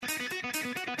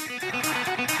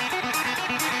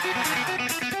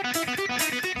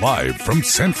Live from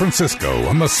San Francisco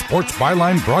on the Sports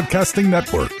Byline Broadcasting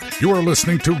Network, you are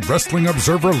listening to Wrestling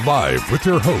Observer Live with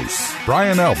your hosts,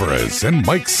 Brian Alvarez and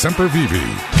Mike Semperveve.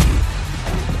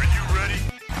 Are you ready?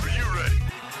 Are you ready?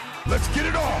 Let's get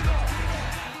it on!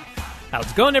 How's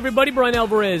it going, everybody? Brian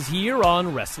Alvarez here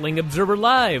on Wrestling Observer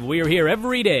Live. We are here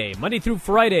every day, Monday through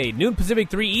Friday, noon Pacific,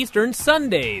 3 Eastern,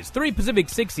 Sundays, 3 Pacific,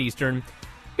 6 Eastern.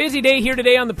 Busy day here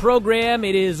today on the program.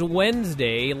 It is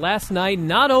Wednesday. Last night,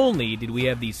 not only did we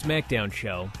have the SmackDown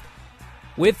show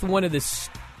with one of the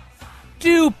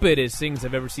stupidest things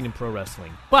I've ever seen in pro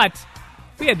wrestling, but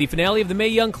we had the finale of the Mae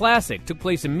Young Classic. Took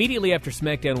place immediately after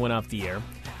SmackDown went off the air.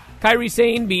 Kairi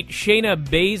Sane beat Shayna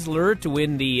Baszler to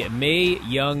win the Mae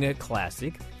Young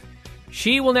Classic.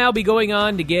 She will now be going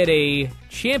on to get a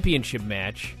championship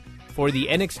match for the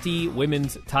NXT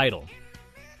Women's title.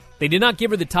 They did not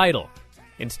give her the title.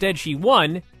 Instead, she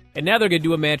won, and now they're going to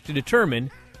do a match to determine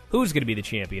who's going to be the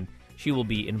champion. She will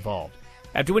be involved.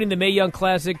 After winning the Mae Young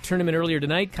Classic tournament earlier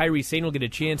tonight, Kairi Sane will get a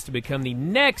chance to become the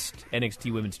next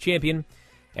NXT Women's Champion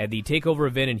at the TakeOver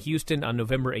event in Houston on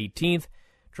November 18th.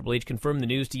 Triple H confirmed the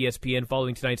news to ESPN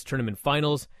following tonight's tournament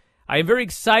finals. I am very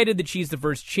excited that she's the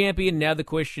first champion. Now the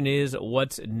question is,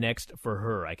 what's next for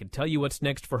her? I can tell you what's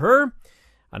next for her.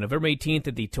 On November 18th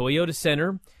at the Toyota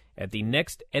Center at the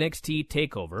next NXT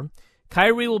TakeOver,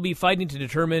 Kairi will be fighting to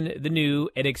determine the new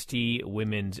NXT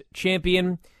Women's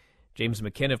Champion. James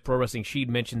McKenna of Pro Wrestling Sheet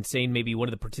mentioned Sane may be one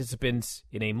of the participants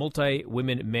in a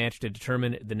multi-women match to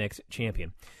determine the next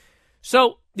champion.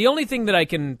 So, the only thing that I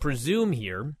can presume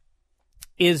here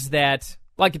is that,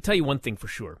 well, I can tell you one thing for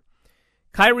sure.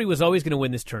 Kairi was always going to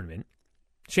win this tournament.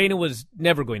 Shayna was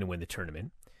never going to win the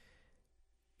tournament.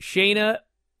 Shayna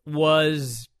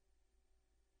was,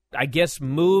 I guess,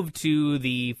 moved to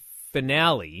the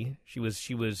finale. She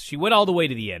went all the way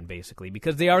to the end, basically,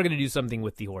 because they are going to do something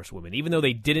with the Horsewomen. Even though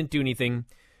they didn't do anything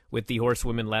with the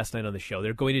Horsewomen last night on the show,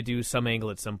 they're going to do some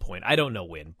angle at some point. I don't know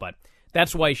when, but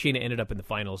that's why Shayna ended up in the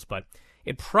finals. But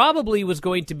it probably was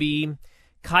going to be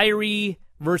Kairi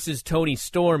versus Toni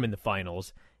Storm in the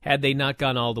finals had they not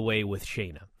gone all the way with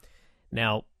Shayna.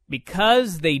 Now,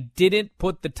 because they didn't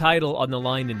put the title on the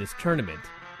line in this tournament,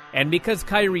 and because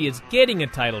Kairi is getting a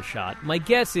title shot, my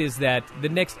guess is that the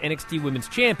next NXT Women's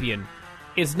Champion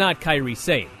is not Kairi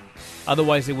Sane.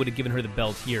 Otherwise, they would have given her the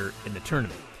belt here in the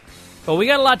tournament. But we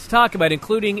got a lot to talk about,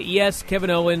 including, yes, Kevin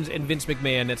Owens and Vince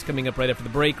McMahon. That's coming up right after the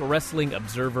break. Wrestling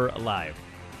Observer Live.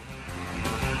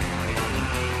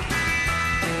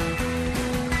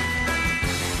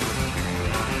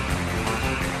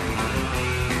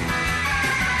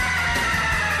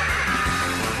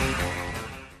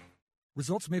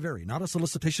 Results may vary, not a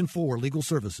solicitation for legal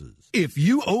services. If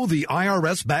you owe the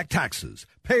IRS back taxes,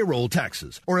 payroll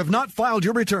taxes, or have not filed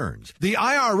your returns, the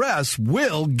IRS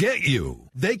will get you.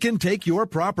 They can take your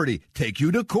property, take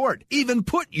you to court, even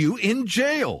put you in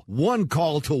jail. One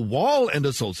call to Wall and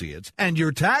Associates, and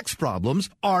your tax problems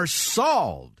are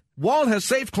solved. Wall has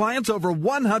saved clients over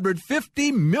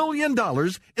 $150 million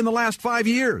in the last 5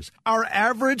 years. Our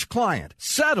average client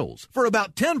settles for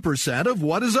about 10% of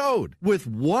what is owed. With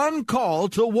one call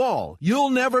to Wall,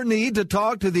 you'll never need to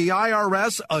talk to the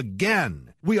IRS again.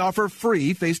 We offer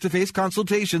free face-to-face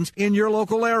consultations in your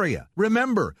local area.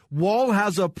 Remember, Wall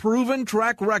has a proven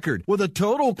track record with a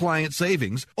total client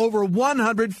savings over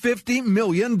 $150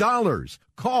 million.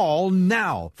 Call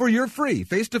now for your free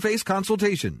face-to-face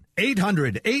consultation.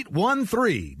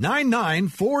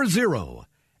 800-813-9940.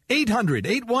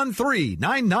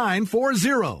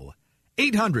 800-813-9940.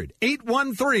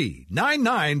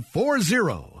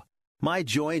 800-813-9940. My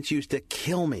joints used to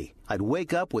kill me. I'd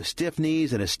wake up with stiff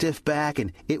knees and a stiff back,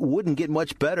 and it wouldn't get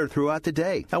much better throughout the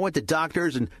day. I went to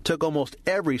doctors and took almost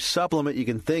every supplement you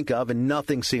can think of, and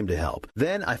nothing seemed to help.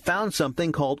 Then I found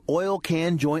something called Oil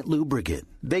Can Joint Lubricant.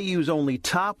 They use only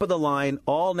top-of-the-line,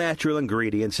 all-natural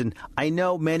ingredients, and I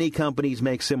know many companies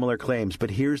make similar claims,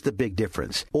 but here's the big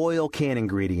difference. Oil Can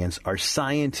ingredients are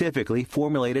scientifically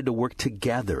formulated to work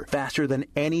together faster than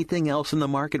anything else in the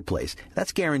marketplace.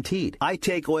 That's guaranteed. I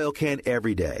take Oil Can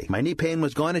every day. My knee pain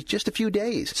was gone in just a few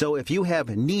days. So if you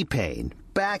have knee pain,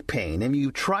 back pain, and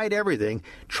you tried everything,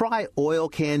 try Oil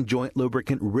Can Joint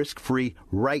Lubricant risk-free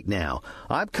right now.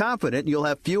 I'm confident you'll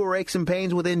have fewer aches and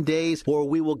pains within days, or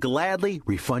we will gladly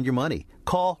refund your money.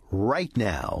 Call right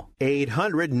now.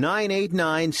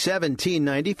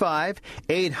 800-989-1795.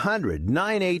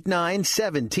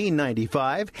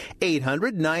 800-989-1795.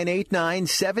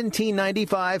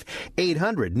 800-989-1795.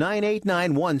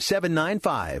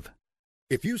 800-989-1795.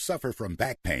 If you suffer from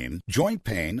back pain, joint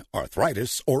pain,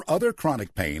 arthritis, or other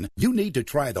chronic pain, you need to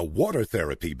try the water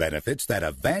therapy benefits that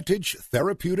a Vantage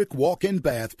Therapeutic Walk-In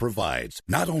Bath provides.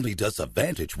 Not only does a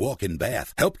Vantage Walk-In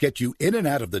Bath help get you in and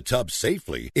out of the tub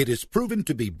safely, it is proven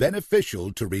to be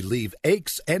beneficial to relieve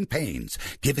aches and pains,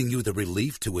 giving you the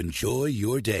relief to enjoy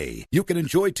your day. You can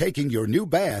enjoy taking your new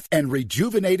bath and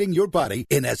rejuvenating your body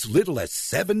in as little as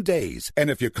 7 days. And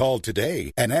if you call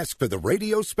today and ask for the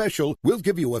radio special, we'll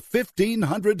give you a $1,500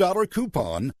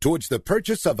 coupon towards the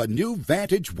purchase of a new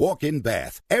Vantage Walk-In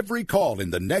Bath. Every call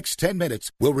in the next 10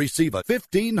 minutes will receive a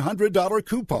 $1,500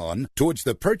 coupon towards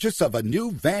the purchase of a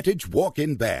new Vantage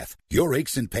Walk-In Bath. Your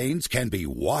aches and pains can be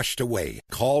washed away.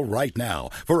 Call right now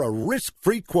for a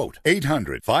risk-free quote.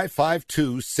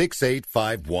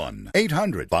 800-552-6851.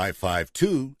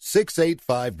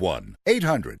 800-552-6851.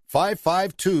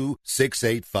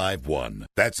 800-552-6851.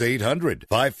 That's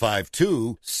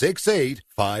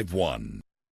 800-552-6851.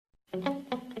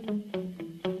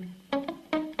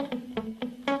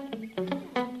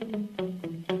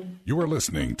 You are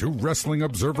listening to Wrestling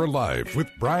Observer Live with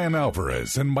Brian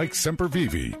Alvarez and Mike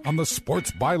Semperveve on the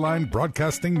Sports Byline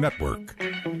Broadcasting Network.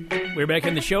 We're back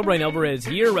on the show. Brian Alvarez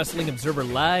here, Wrestling Observer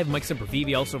Live. Mike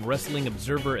Semperveve, also of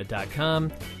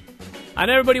WrestlingObserver.com. I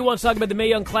know everybody wants to talk about the Mae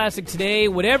Young Classic today.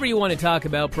 Whatever you want to talk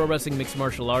about, pro wrestling, mixed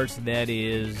martial arts, that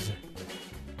is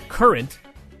current.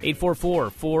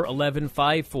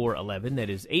 844-411-5411. That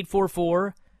is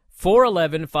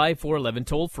 844-411-5411,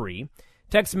 toll free.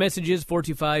 Text messages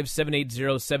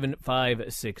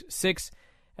 425-780-7566.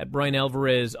 At Brian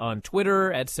Alvarez on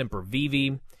Twitter, at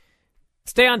Semperveve.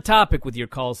 Stay on topic with your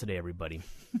calls today, everybody.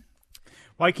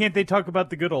 Why can't they talk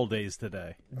about the good old days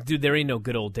today? Dude, there ain't no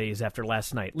good old days after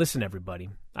last night. Listen,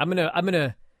 everybody. I know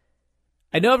everyone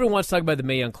wants to talk about the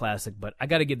Mae Young Classic, but I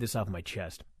got to get this off my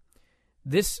chest.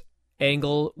 This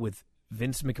angle with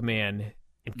Vince McMahon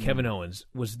and Kevin Owens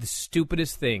was the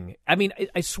stupidest thing. I mean,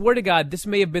 I swear to God, this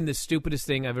may have been the stupidest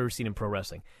thing I've ever seen in pro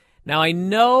wrestling. Now, I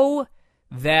know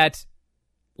that,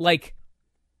 like,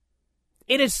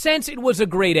 in a sense, it was a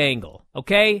great angle,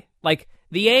 okay? Like,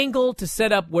 the angle to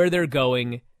set up where they're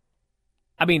going.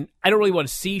 I mean, I don't really want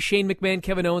to see Shane McMahon,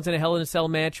 Kevin Owens in a Hell in a Cell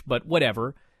match, but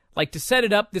whatever. Like, to set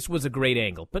it up, this was a great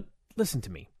angle. But listen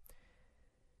to me.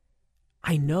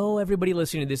 I know everybody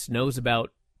listening to this knows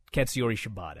about Katsuyori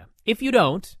Shibata. If you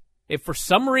don't, if for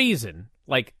some reason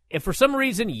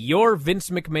you're Vince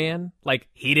McMahon, like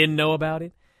he didn't know about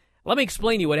it, let me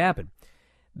explain to you what happened.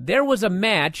 There was a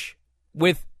match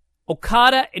with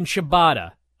Okada and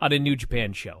Shibata on a New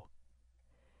Japan show.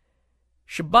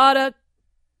 Shibata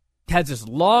has this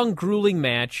long, grueling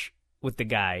match with the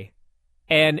guy,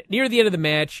 and near the end of the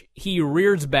match, he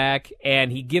rears back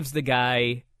and he gives the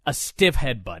guy a stiff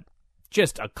headbutt.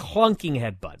 Just a clunking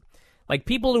headbutt. Like,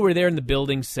 people who were there in the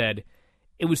building said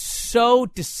it was so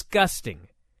disgusting.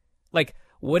 Like,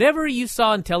 whatever you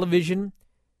saw on television,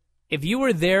 if you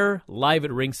were there live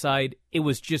at ringside, it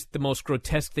was just the most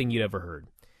grotesque thing you'd ever heard.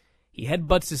 He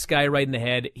headbutts this guy right in the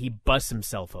head. He busts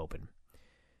himself open.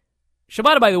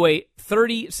 Shibata, by the way,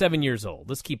 37 years old.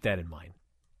 Let's keep that in mind.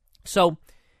 So,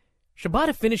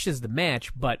 Shibata finishes the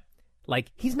match, but,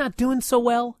 like, he's not doing so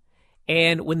well.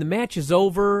 And when the match is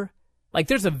over, like,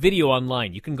 there's a video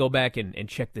online. You can go back and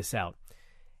check this out.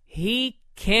 He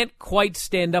can't quite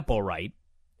stand up all right,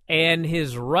 and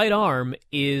his right arm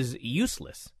is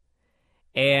useless.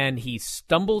 And he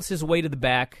stumbles his way to the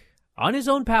back on his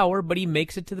own power, but he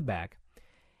makes it to the back.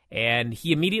 And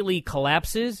he immediately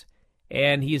collapses,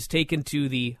 and he is taken to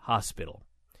the hospital.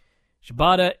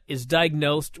 Shibata is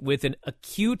diagnosed with an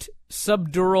acute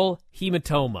subdural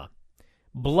hematoma,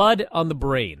 blood on the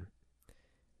brain.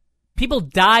 People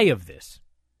die of this.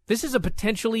 This is a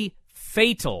potentially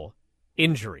fatal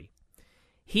injury.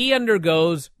 He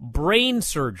undergoes brain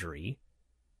surgery.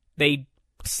 They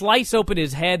slice open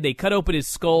his head. They cut open his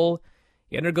skull.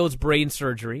 He undergoes brain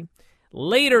surgery.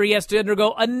 Later, he has to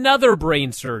undergo another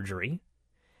brain surgery.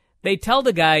 They tell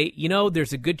the guy, you know,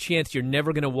 there's a good chance you're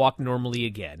never going to walk normally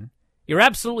again. You're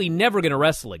absolutely never going to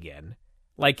wrestle again.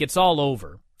 Like, it's all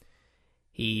over.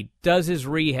 He does his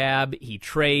rehab. He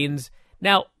trains.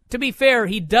 Now, to be fair,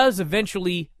 he does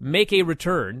eventually make a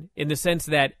return in the sense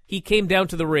that he came down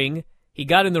to the ring, he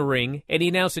got in the ring, and he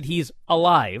announced that he's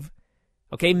alive.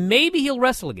 Okay, maybe he'll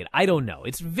wrestle again. I don't know.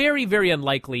 It's very, very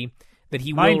unlikely that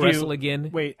he will wrestle again.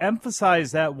 Wait,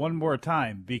 emphasize that one more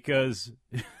time, because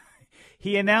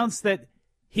he announced that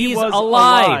he was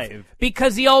alive.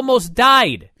 Because he almost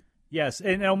died. Yes,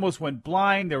 and almost went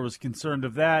blind. There was concern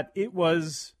of that. It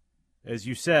was, as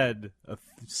you said, a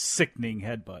sickening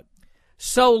headbutt.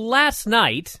 So last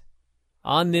night,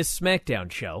 on this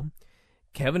SmackDown show,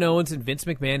 Kevin Owens and Vince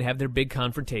McMahon have their big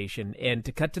confrontation, and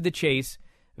to cut to the chase,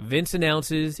 Vince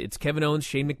announces it's Kevin Owens,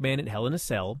 Shane McMahon at Hell in a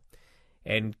Cell,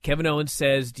 and Kevin Owens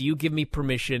says, do you give me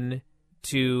permission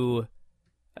to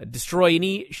destroy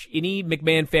any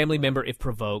McMahon family member if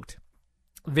provoked?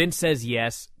 Vince says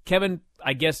yes. Kevin,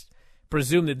 I guess,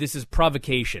 presumed that this is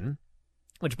provocation,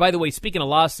 which, by the way, speaking of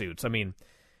lawsuits, I mean,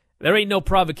 there ain't no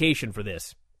provocation for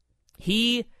this.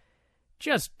 He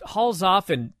just hauls off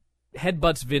and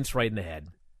headbutts Vince right in the head.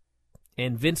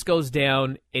 And Vince goes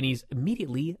down, and he's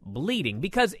immediately bleeding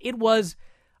because it was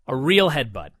a real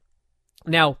headbutt.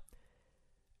 Now,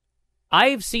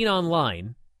 I've seen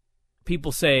online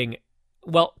people saying,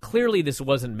 well, clearly this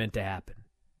wasn't meant to happen.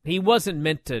 He wasn't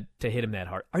meant to hit him that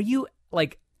hard. Are you,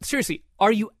 seriously,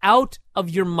 are you out of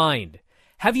your mind?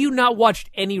 Have you not watched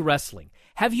any wrestling?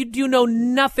 Do you know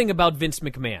nothing about Vince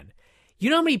McMahon? You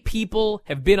know how many people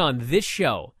have been on this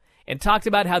show and talked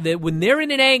about how when they're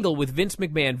in an angle with Vince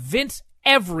McMahon, Vince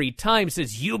every time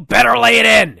says, you better lay it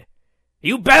in.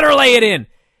 You better lay it in.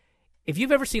 If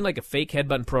you've ever seen a fake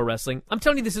headbutt in pro wrestling, I'm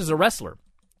telling you this is a wrestler.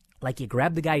 You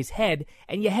grab the guy's head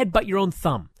and you headbutt your own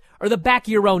thumb or the back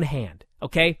of your own hand,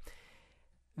 okay?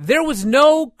 There was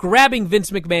no grabbing Vince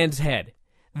McMahon's head.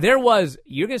 There was,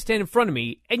 you're going to stand in front of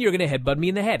me and you're going to headbutt me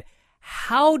in the head.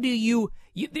 How do you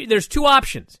there's two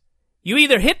options. You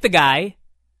either hit the guy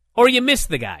or you miss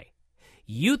the guy.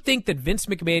 You think that Vince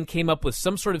McMahon came up with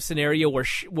some sort of scenario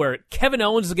where Kevin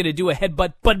Owens is going to do a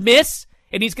headbutt but miss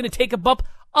and he's going to take a bump?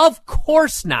 Of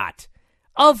course not.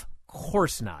 Of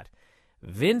course not.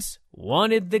 Vince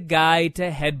wanted the guy to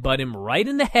headbutt him right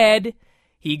in the head.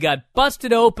 He got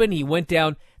busted open. He went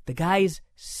down. The guy's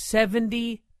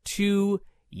 72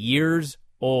 years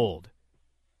old.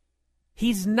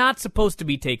 He's not supposed to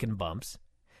be taking bumps.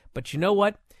 But you know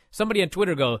what? Somebody on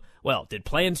Twitter go, well, did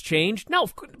plans change? No,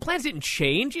 plans didn't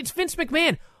change. It's Vince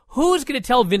McMahon. Who's going to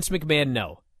tell Vince McMahon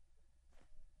no?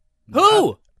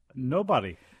 Who?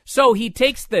 Nobody. So he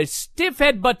takes the stiff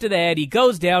headbutt to the head. He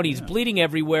goes down. He's bleeding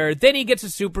everywhere. Then he gets a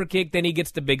super kick. Then he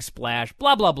gets the big splash.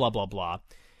 Blah, blah, blah, blah, blah.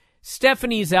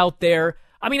 Stephanie's out there.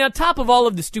 I mean, on top of all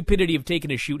of the stupidity of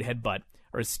taking a shoot headbutt,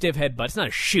 or a stiff headbutt, it's not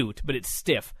a shoot, but it's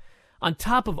stiff. On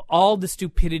top of all the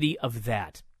stupidity of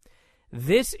that,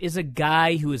 this is a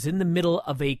guy who is in the middle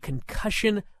of a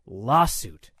concussion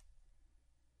lawsuit.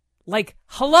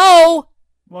 Hello?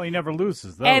 Well, he never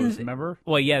loses those, remember?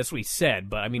 Well, yeah, that's what he said,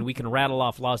 but I mean, we can rattle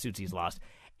off lawsuits he's lost.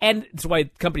 And that's why the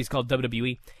company's called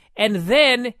WWE. And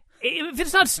then, if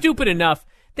it's not stupid enough,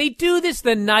 they do this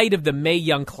the night of the Mae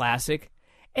Young Classic.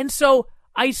 And so,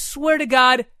 I swear to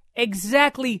God,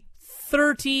 exactly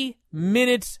 30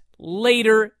 minutes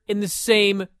later in the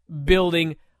same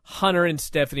building, Hunter and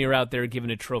Stephanie are out there giving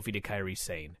a trophy to Kairi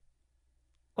Sane.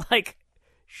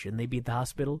 Shouldn't they be at the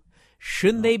hospital?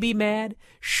 Shouldn't they be mad?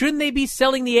 Shouldn't they be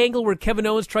selling the angle where Kevin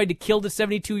Owens tried to kill the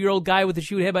 72-year-old guy with a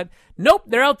shoot headbutt? Nope,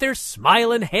 they're out there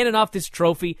smiling, handing off this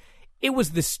trophy. It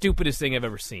was the stupidest thing I've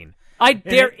ever seen. I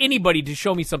dare anybody to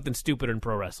show me something stupid in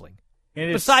pro wrestling.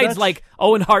 Besides,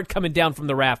 Owen Hart coming down from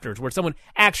the rafters where someone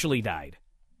actually died.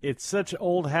 It's such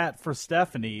old hat for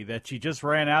Stephanie that she just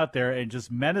ran out there and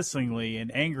just menacingly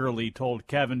and angrily told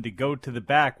Kevin to go to the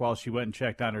back while she went and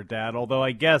checked on her dad. Although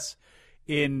I guess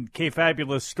in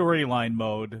K-Fabulous storyline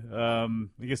mode, I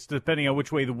guess depending on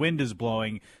which way the wind is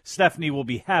blowing, Stephanie will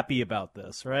be happy about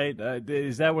this, right?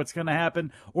 Is that what's going to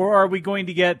happen? Or are we going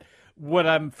to get what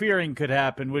I'm fearing could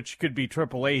happen, which could be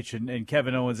Triple H and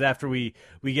Kevin Owens after we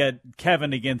get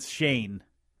Kevin against Shane?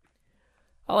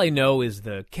 All I know is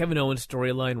the Kevin Owens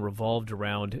storyline revolved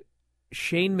around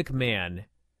Shane McMahon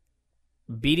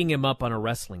beating him up on a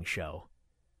wrestling show.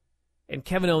 And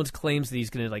Kevin Owens claims that he's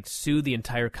going to sue the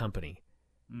entire company.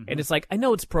 Mm-hmm. And it's I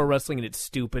know it's pro wrestling and it's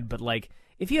stupid, but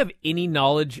if you have any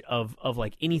knowledge of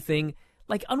anything,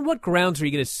 on what grounds are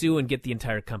you going to sue and get the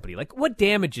entire company? What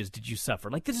damages did you suffer?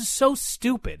 This is so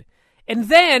stupid. And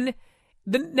then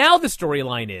now the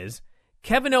storyline is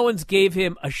Kevin Owens gave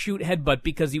him a shoot headbutt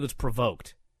because he was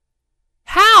provoked.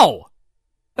 How?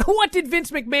 What did Vince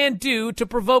McMahon do to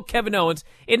provoke Kevin Owens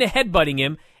into headbutting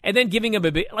him and then giving him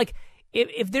a bit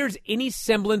if there's any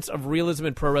semblance of realism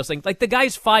in pro wrestling, the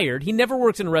guy's fired, he never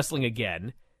works in wrestling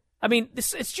again. I mean,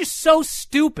 it's just so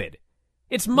stupid.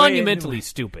 It's monumentally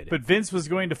stupid. But Vince was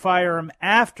going to fire him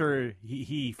after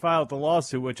he filed the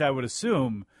lawsuit, which I would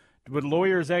assume. Would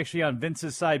lawyers actually on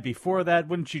Vince's side before that?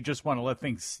 Wouldn't you just want to let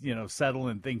things, settle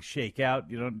and things shake out?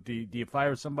 Do you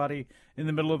fire somebody in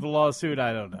the middle of the lawsuit.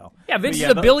 I don't know. Yeah, Vince is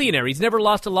a billionaire. He's never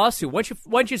lost a lawsuit. Why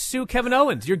don't you sue Kevin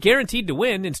Owens? You're guaranteed to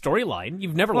win in storyline.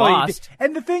 You've never lost.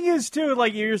 And the thing is, too,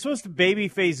 like, you're supposed to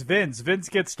babyface Vince. Vince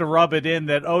gets to rub it in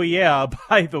that, oh, yeah,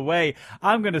 by the way,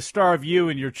 I'm going to starve you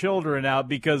and your children out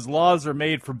because laws are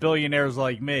made for billionaires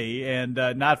like me and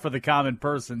not for the common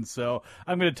person. So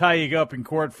I'm going to tie you up in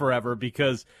court forever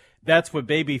because that's what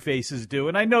baby faces do.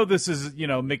 And I know this is,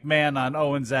 McMahon on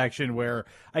Owens action where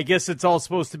I guess it's all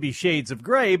supposed to be shades of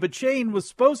gray, but Shane was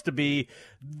supposed to be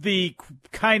the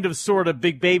kind of sort of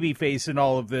big baby face in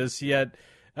all of this, yet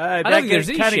I don't think there's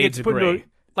any shades of gray.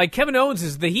 Like, Kevin Owens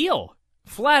is the heel,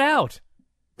 flat out.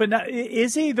 But now,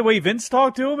 is he the way Vince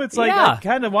talked to him? It's like, I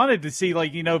kind of wanted to see,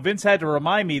 like, Vince had to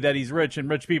remind me that he's rich and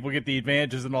rich people get the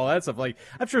advantages and all that stuff. Like,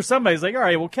 I'm sure somebody's like, all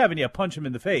right, well, Kevin, punch him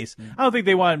in the face. I don't think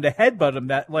they want him to headbutt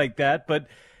him like that, but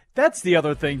that's the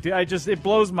other thing, too. It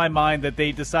blows my mind that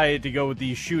they decided to go with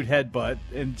the shoot headbutt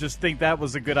and just think that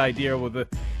was a good idea with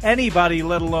anybody,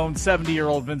 let alone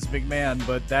 70-year-old Vince McMahon,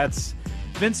 but that's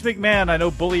Vince McMahon. I know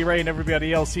Bully Ray and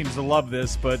everybody else seems to love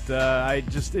this, but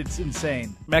it's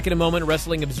insane. Back in a moment,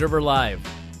 Wrestling Observer Live.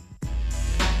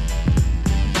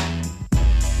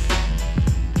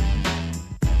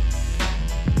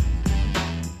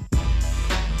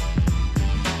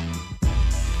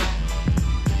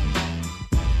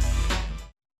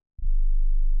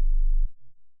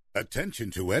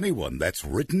 Attention to anyone that's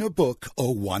written a book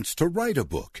or wants to write a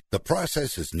book. The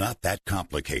process is not that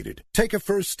complicated. Take a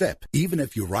first step. Even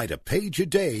if you write a page a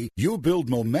day, you'll build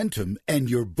momentum and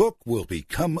your book will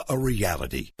become a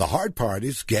reality. The hard part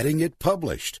is getting it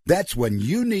published. That's when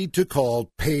you need to call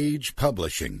Page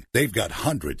Publishing. They've got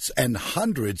hundreds and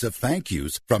hundreds of thank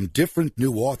yous from different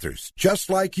new authors, just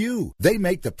like you. They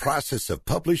make the process of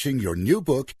publishing your new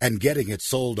book and getting it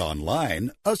sold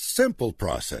online a simple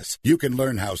process. You can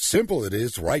learn how simple it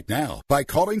is right now by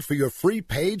calling for your free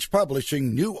Page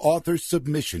Publishing New Author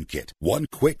Submission Kit. One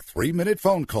quick 3-minute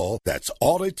phone call, that's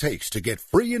all it takes to get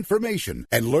free information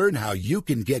and learn how you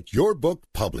can get your book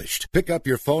published. Pick up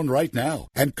your phone right now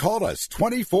and call us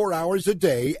 24 hours a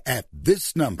day at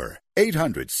this number.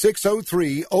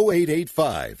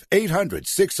 800-603-0885.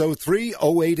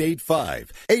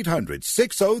 800-603-0885.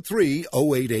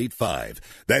 800-603-0885.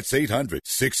 That's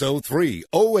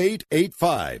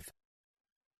 800-603-0885.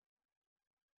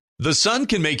 The sun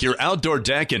can make your outdoor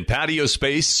deck and patio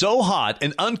space so hot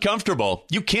and uncomfortable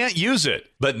you can't use it.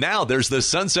 But now there's the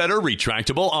Sunsetter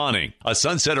Retractable Awning. A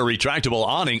Sunsetter Retractable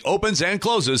Awning opens and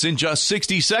closes in just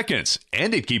 60 seconds,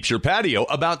 and it keeps your patio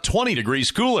about 20 degrees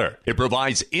cooler. It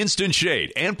provides instant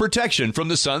shade and protection from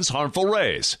the sun's harmful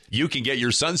rays. You can get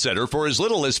your Sunsetter for as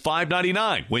little as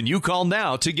 $5.99 when you call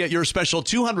now to get your special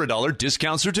 $200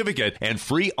 discount certificate and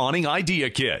free awning idea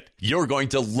kit. You're going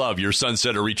to love your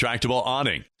Sunsetter Retractable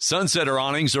Awning. Sunsetter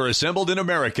awnings are assembled in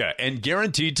America and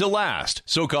guaranteed to last.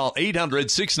 So call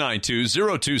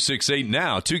 800-692-0268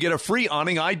 now to get a free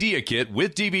awning idea kit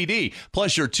with DVD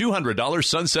plus your $200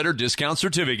 Sunsetter discount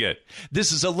certificate.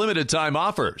 This is a limited time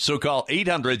offer, so call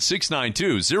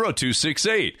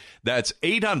 800-692-0268. That's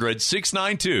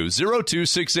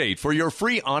 800-692-0268 for your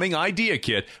free awning idea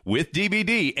kit with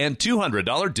DVD and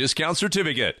 $200 discount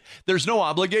certificate. There's no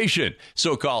obligation,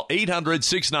 so call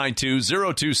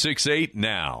 800-692-0268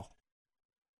 now.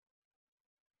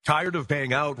 Tired of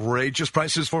paying outrageous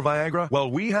prices for Viagra?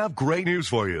 Well, we have great news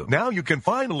for you. Now you can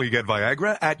finally get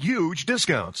Viagra at huge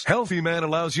discounts. Healthy Man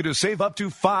allows you to save up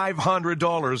to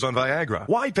 $500 on Viagra.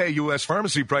 Why pay U.S.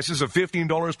 pharmacy prices of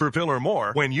 $15 per pill or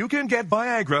more when you can get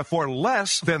Viagra for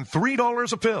less than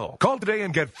 $3 a pill? Call today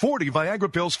and get 40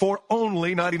 Viagra pills for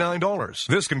only $99.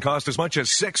 This can cost as much as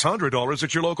 $600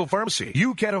 at your local pharmacy.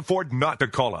 You can't afford not to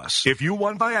call us. If you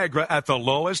want Viagra at the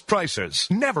lowest prices,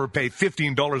 never pay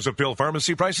 $15 a pill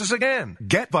pharmacy prices again.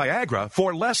 Get Viagra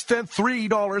for less than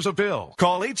 $3 a pill.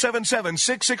 Call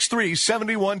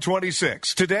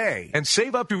 877-663-7126 today and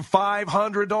save up to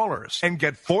 $500 and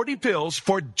get 40 pills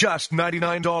for just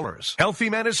 $99. Healthy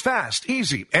Man is fast,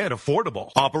 easy, and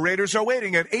affordable. Operators are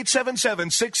waiting at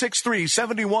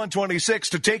 877-663-7126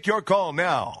 to take your call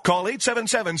now. Call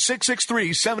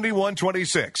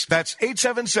 877-663-7126. That's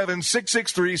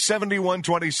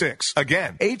 877-663-7126.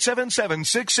 Again,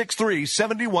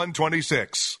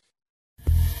 877-663-7126.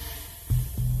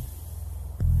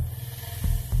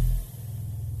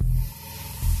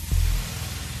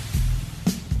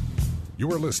 You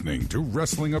are listening to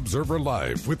Wrestling Observer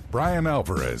Live with Brian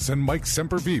Alvarez and Mike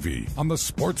Semperveve on the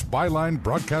Sports Byline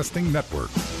Broadcasting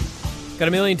Network. Got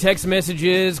a million text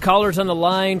messages, callers on the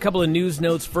line, couple of news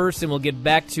notes first, and we'll get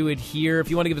back to it here.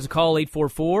 If you want to give us a call,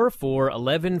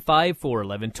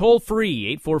 844-411-5411. Toll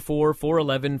free,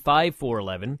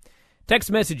 844-411-5411. Text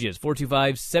messages,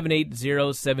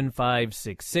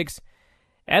 425-780-7566.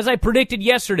 As I predicted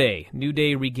yesterday, New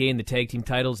Day regained the tag team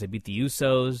titles. They beat the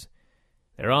Usos.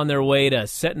 They're on their way to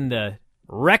setting the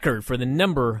record for the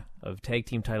number of tag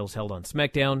team titles held on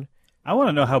SmackDown. I want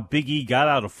to know how Big E got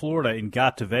out of Florida and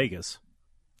got to Vegas.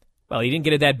 Well, he didn't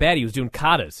get it that bad. He was doing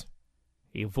katas.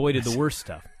 He avoided the worst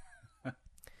stuff.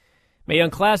 Mae Young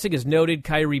Classic is noted.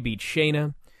 Kyrie beat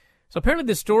Shayna. So apparently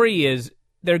the story is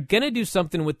they're going to do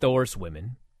something with the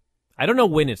horsewomen. I don't know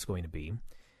when it's going to be.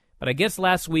 But I guess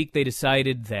last week they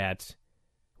decided that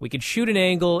we could shoot an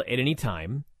angle at any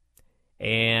time.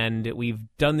 And we've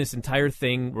done this entire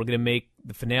thing. We're going to make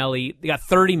the finale. They got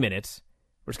 30 minutes.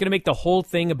 We're just going to make the whole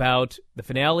thing about the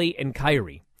finale and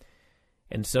Kyrie.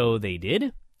 And so they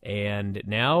did. And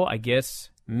now I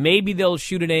guess maybe they'll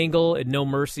shoot an angle at No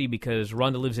Mercy because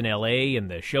Ronda lives in L.A.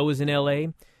 and the show is in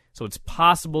L.A. So it's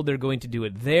possible they're going to do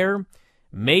it there.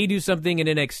 May do something in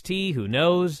NXT. Who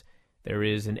knows? There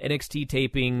is an NXT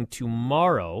taping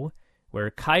tomorrow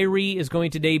where Kyrie is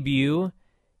going to debut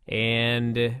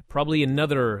and probably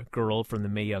another girl from the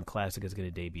Mae Young Classic is going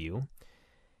to debut.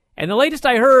 And the latest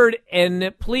I heard,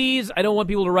 and please, I don't want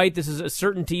people to write this as a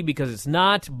certainty because it's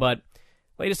not, but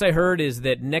latest I heard is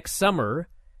that next summer,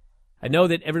 I know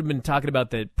that everyone's been talking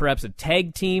about perhaps a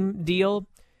tag team deal,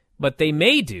 but they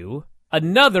may do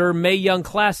another Mae Young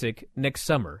Classic next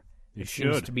summer. It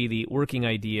seems to be the working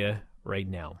idea right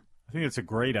now. I think it's a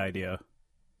great idea.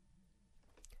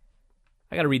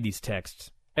 I got to read these texts.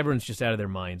 Everyone's just out of their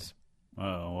minds.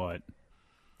 Oh, what?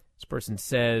 This person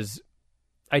says,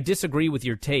 I disagree with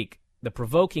your take. The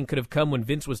provoking could have come when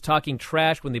Vince was talking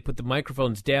trash when they put the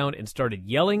microphones down and started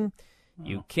yelling.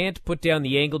 You can't put down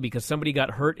the angle because somebody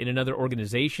got hurt in another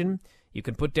organization. You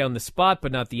can put down the spot,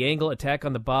 but not the angle. Attack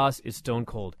on the Boss is stone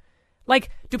cold. Like,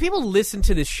 do people listen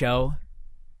to this show?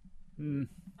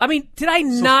 I mean, did I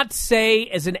not say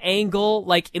as an angle,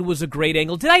 like it was a great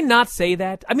angle? Did I not say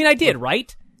that? I mean, I did,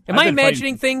 right? Am I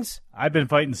imagining things? I've been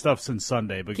fighting stuff since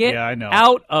Sunday, but Get yeah, I know.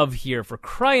 out of here, for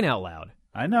crying out loud.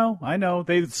 I know.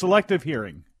 They selective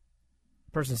hearing.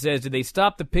 Person says, did they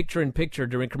stop the picture-in-picture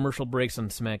during commercial breaks on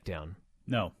SmackDown?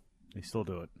 No, they still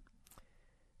do it.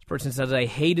 This person says, I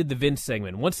hated the Vince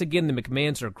segment. Once again, the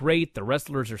McMahons are great. The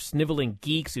wrestlers are sniveling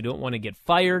geeks who don't want to get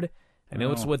fired. I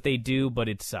know it's what they do, but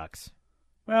it sucks.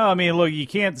 Well, I mean, look, you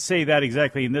can't say that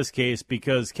exactly in this case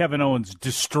because Kevin Owens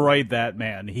destroyed that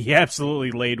man. He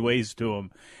absolutely laid waste to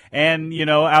him and,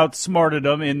 outsmarted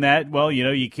him in that, well,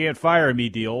 you can't fire me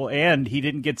deal, and he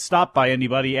didn't get stopped by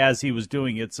anybody as he was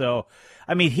doing it. So,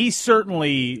 I mean, he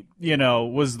certainly,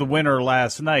 was the winner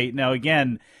last night. Now,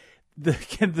 again,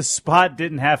 the spot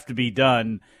didn't have to be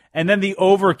done, and then the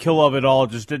overkill of it all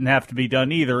just didn't have to be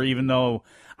done either, even though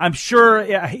I'm sure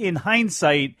in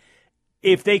hindsight,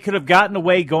 if they could have gotten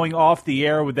away going off the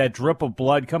air with that drip of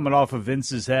blood coming off of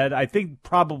Vince's head, I think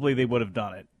probably they would have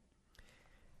done it.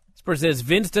 This person says,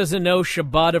 Vince doesn't know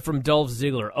Shibata from Dolph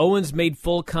Ziggler. Owens made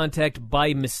full contact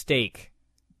by mistake.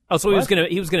 Oh, so he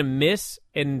was gonna miss,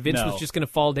 and Vince was just gonna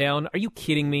fall down. Are you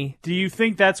kidding me? Do you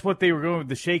think that's what they were going with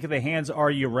the shake of the hands?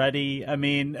 Are you ready? I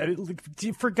mean,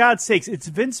 for God's sakes, it's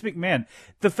Vince McMahon.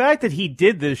 The fact that he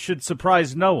did this should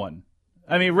surprise no one.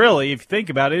 I mean, really, if you think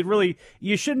about it, really,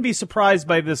 you shouldn't be surprised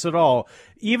by this at all.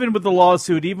 Even with the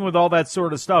lawsuit, even with all that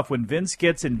sort of stuff, when Vince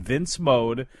gets in Vince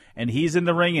mode and he's in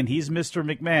the ring and he's Mr.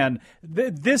 McMahon,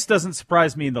 this doesn't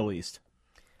surprise me in the least.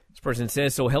 This person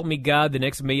says, so help me God, the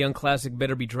next Mae Young Classic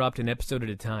better be dropped an episode at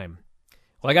a time.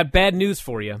 Well, I got bad news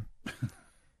for you.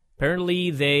 Apparently,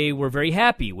 they were very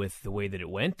happy with the way that it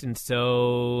went, and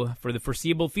so for the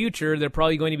foreseeable future, they're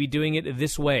probably going to be doing it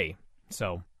this way.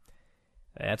 So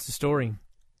that's the story.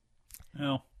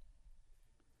 Oh.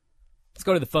 Let's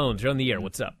go to the phones. You're on the air.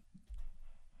 What's up?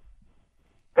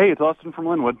 Hey, it's Austin from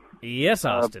Linwood. Yes,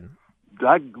 Austin.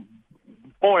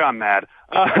 I'm mad.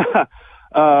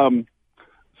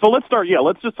 So let's start. Yeah,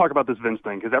 let's just talk about this Vince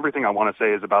thing, because everything I want to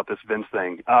say is about this Vince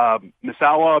thing.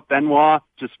 Misawa, Benoit,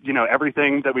 just,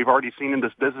 everything that we've already seen in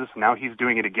this business, now he's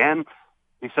doing it again.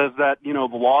 He says that, the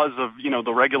laws of,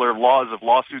 the regular laws of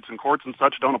lawsuits and courts and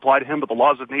such don't apply to him, but the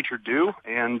laws of nature do.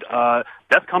 And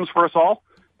death comes for us all.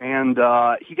 And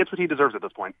he gets what he deserves at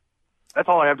this point. That's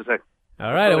all I have to say.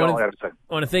 All right. I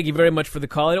want to thank you very much for the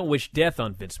call. I don't wish death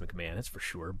on Vince McMahon, that's for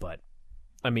sure. But,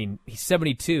 I mean, he's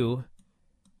 72.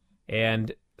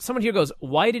 And someone here goes,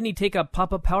 why didn't he take a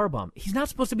pop-up powerbomb? He's not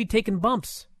supposed to be taking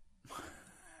bumps.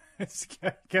 It's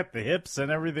got the hips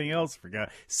and everything else. Forgot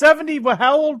 70.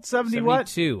 How old? 70 what?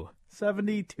 72.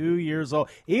 72 years old.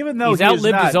 Even though he's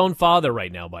outlived his own father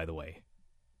right now. By the way,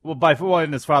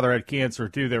 and his father had cancer,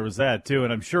 too. There was that, too.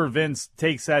 And I'm sure Vince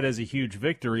takes that as a huge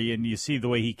victory, and you see the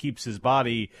way he keeps his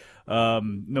body, no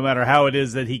matter how it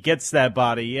is that he gets that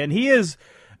body. And he is,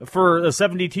 for a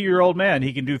 72-year-old man,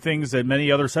 he can do things that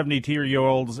many other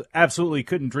 72-year-olds absolutely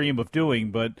couldn't dream of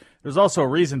doing. But there's also a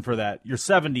reason for that. You're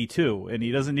 72, and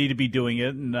he doesn't need to be doing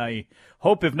it. And I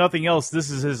hope, if nothing else,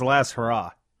 this is his last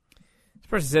hurrah. This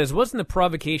person says, wasn't the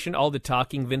provocation all the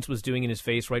talking Vince was doing in his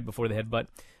face right before the headbutt?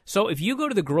 So if you go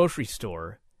to the grocery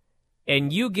store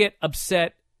and you get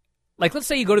upset, like let's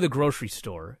say you go to the grocery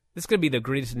store. This is going to be the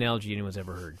greatest analogy anyone's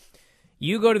ever heard.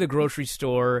 You go to the grocery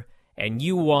store and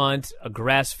you want a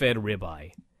grass-fed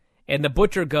ribeye. And the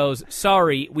butcher goes,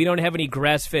 sorry, we don't have any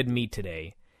grass-fed meat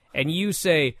today. And you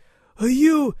say, oh,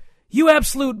 you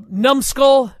absolute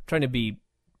numbskull. I'm trying to be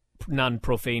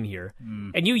non-profane here.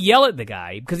 And you yell at the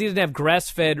guy because he doesn't have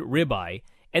grass-fed ribeye.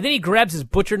 And then he grabs his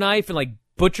butcher knife and, like,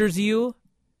 butchers you.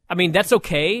 I mean, that's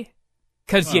okay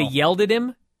because you yelled at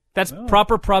him? That's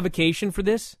proper provocation for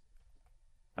this?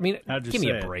 I mean, give me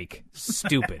a break.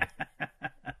 Stupid.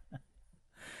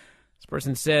 This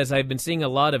person says, I've been seeing a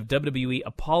lot of WWE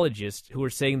apologists who are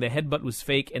saying the headbutt was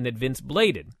fake and that Vince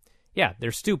bladed. Yeah,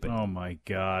 they're stupid. Oh, my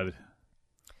God.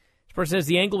 This person says,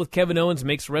 the angle with Kevin Owens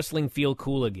makes wrestling feel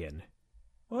cool again.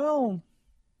 Well,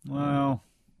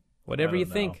 whatever you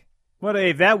think. Well,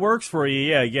 hey, if that works for you,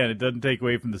 yeah, again, it doesn't take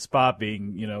away from the spot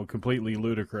being, completely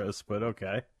ludicrous, but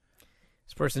okay.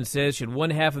 This person says, should one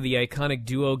half of the iconic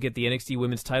duo get the NXT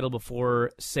Women's title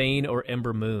before Sane or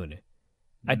Ember Moon?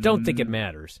 I don't think it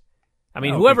matters. I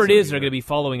mean, whoever it is, they're going to be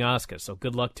following Asuka, so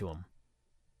good luck to them.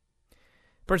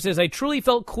 Person says, I truly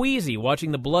felt queasy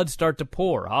watching the blood start to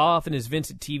pour. How often is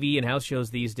Vince at TV and house shows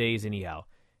these days anyhow?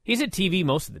 He's at TV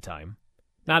most of the time.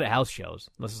 Not at house shows,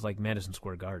 unless it's like Madison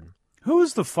Square Garden. Who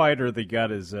was the fighter that got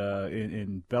his,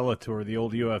 in Bellator, the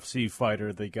old UFC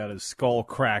fighter that got his skull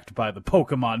cracked by the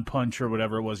Pokemon punch or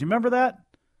whatever it was? You remember that?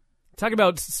 Talk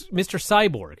about Mr.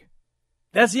 Cyborg.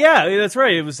 That's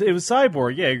right. It was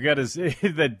Cyborg. Yeah, he got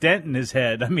the dent in his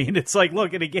head. I mean, it's like,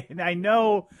 look, and again, I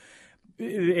know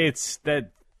it's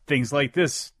that things like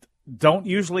this don't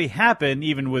usually happen,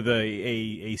 even with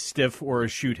a stiff or a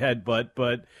shoot headbutt,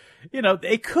 but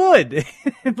it could.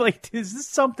 Like, is this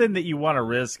something that you want to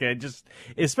risk? And just,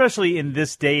 especially in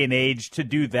this day and age, to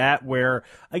do that where,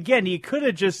 again, he could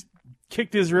have just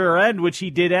kicked his rear end, which he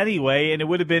did anyway, and it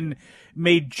would have been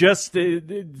made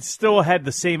still had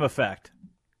the same effect.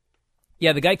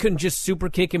 Yeah, the guy couldn't just super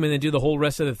kick him and then do the whole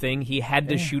rest of the thing. He had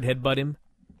to shoot headbutt him.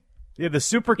 Yeah, the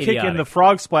super kick and the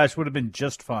frog splash would have been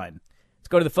just fine. Let's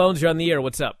go to the phones. You're on the air.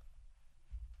 What's up?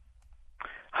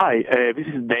 Hi, this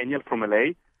is Daniel from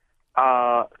LA.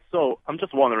 So I'm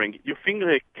just wondering, you think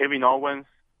that Kevin Owens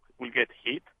will get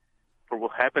hit for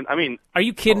what happened? I mean, are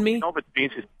you kidding me? We know that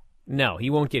Vince is... No, he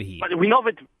won't get heat. But we know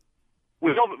that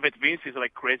Vince is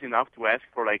like crazy enough to ask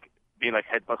for like being like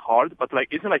headbutt hard, but like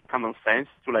isn't like common sense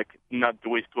to like not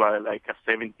do it to a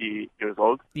 70 years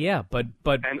old? Yeah, but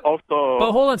and also,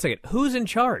 but hold on a second, who's in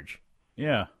charge?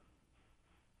 Yeah.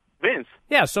 Vince.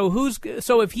 Yeah, so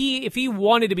if he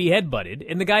wanted to be headbutted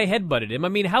and the guy headbutted him, I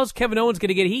mean, how's Kevin Owens going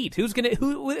to get heat?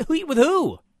 Who with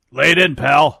who? Lay it in,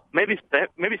 pal. Maybe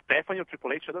Stephanie or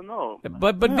Triple H. I don't know.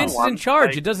 But Vince is in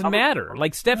charge. It doesn't matter.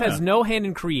 Like Steph has no hand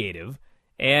in creative,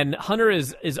 and Hunter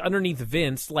is underneath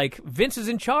Vince. Like Vince is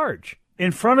in charge.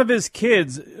 In front of his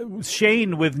kids,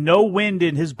 Shane, with no wind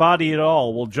in his body at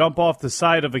all, will jump off the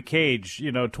side of a cage,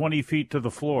 20 feet to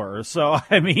the floor. So,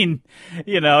 I mean,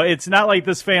 it's not like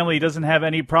this family doesn't have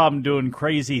any problem doing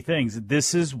crazy things.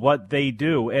 This is what they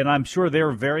do. And I'm sure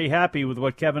they're very happy with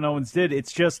what Kevin Owens did.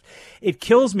 It's just, it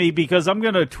kills me because I'm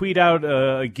going to tweet out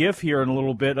a GIF here in a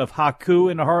little bit of Haku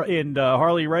and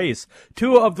Harley Race,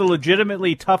 two of the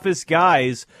legitimately toughest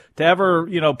guys to ever,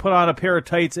 put on a pair of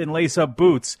tights and lace up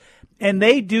boots. And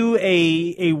they do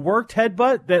a worked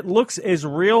headbutt that looks as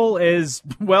real as,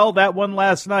 well, that one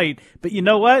last night. But you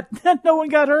know what? No one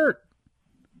got hurt.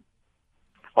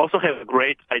 Also have a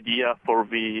great idea for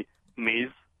the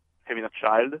Miz having a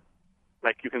child.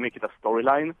 Like, you can make it a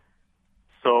storyline.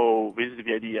 So this is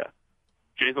the idea.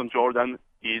 Jason Jordan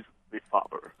is the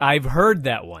father. I've heard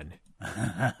that one.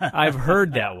 That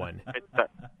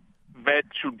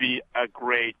should be a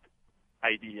great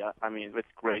idea. I mean, that's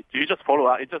great. You just follow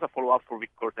up. It's just a follow-up for the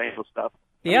Kurt Angle stuff.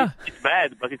 Yeah. It's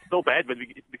bad, but it's so bad, but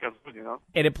it becomes good,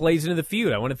 And it plays into the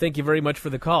feud. I want to thank you very much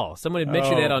for the call. Someone had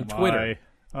mentioned that on Twitter.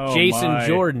 Jason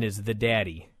Jordan is the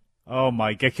daddy. Oh,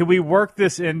 my God. Can we work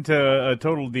this into a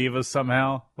Total Divas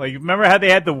somehow? Like, remember how they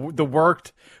had the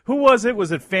worked... Who was it?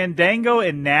 Was it Fandango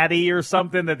and Natty or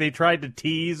something that they tried to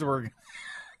tease? We're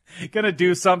going to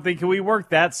do something. Can we work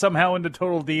that somehow into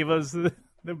Total Divas?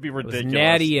 That would be It was ridiculous.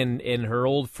 Natty and her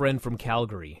old friend from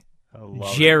Calgary,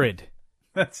 love Jared.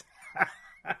 That's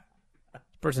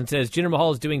Person says, Jinder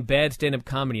Mahal is doing bad stand-up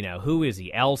comedy now. Who is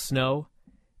he, Al Snow?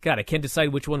 God, I can't decide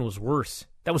which one was worse.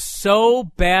 That was so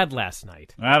bad last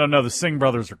night. I don't know. The Singh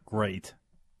brothers are great.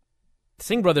 The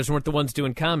Singh brothers weren't the ones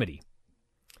doing comedy.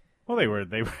 Well, they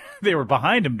were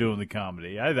behind him doing the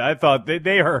comedy. I thought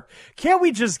they are. Can't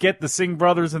we just get the Singh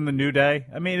brothers in the New Day?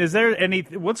 I mean, is there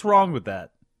what's wrong with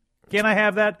that? Can't I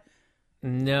have that?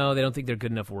 No, they don't think they're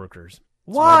good enough workers.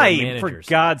 Why? For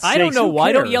God's sake. I don't know who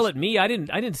why. cares? Don't yell at me. I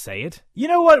didn't say it. You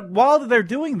know what? While they're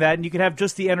doing that, and you can have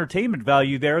just the entertainment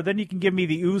value there, then you can give me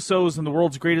the Usos and the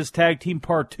World's Greatest Tag Team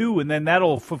Part 2, and then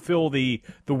that'll fulfill the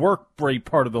work rate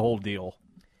part of the whole deal.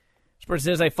 This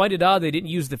person says, I find it odd they didn't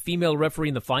use the female referee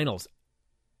in the finals.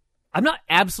 I'm not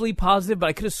absolutely positive, but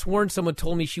I could have sworn someone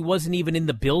told me she wasn't even in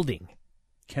the building.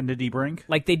 Kennedy Brink?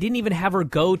 Like, they didn't even have her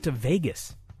go to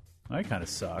Vegas. That kind of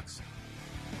sucks.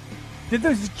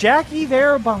 Was Jackie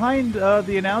there behind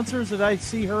the announcers? Did I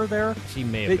see her there? She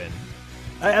may have been.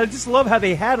 I just love how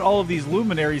they had all of these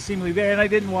luminaries seemingly there, and I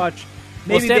didn't watch.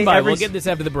 Well, stand by. We'll get this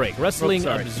after the break. Wrestling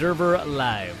Observer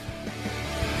Live.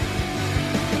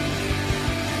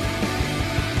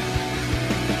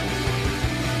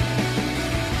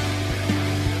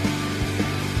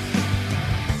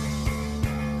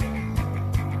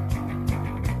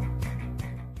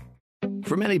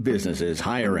 For many businesses,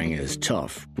 hiring is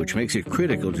tough, which makes it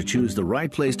critical to choose the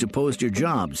right place to post your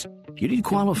jobs. You need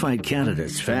qualified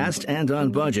candidates fast and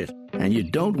on budget, and you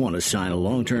don't want to sign a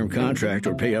long-term contract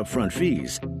or pay upfront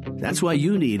fees. That's why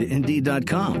you need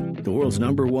Indeed.com, the world's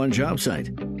 #1 job site.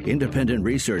 Independent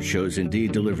research shows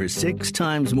Indeed delivers 6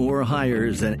 times more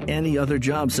hires than any other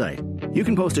job site. You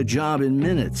can post a job in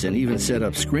minutes and even set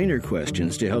up screener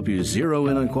questions to help you zero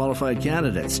in on qualified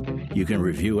candidates. You can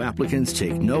review applicants,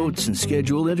 take notes, and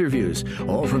schedule interviews,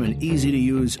 all from an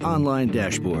easy-to-use online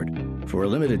dashboard. For a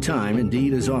limited time,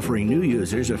 Indeed is offering new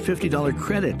users a $50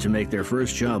 credit to make their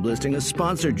first job listing a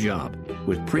sponsored job,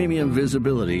 with premium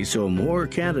visibility so more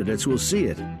candidates will see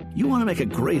it. You want to make a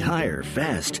great hire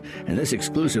fast, and this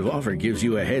exclusive offer gives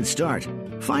you a head start.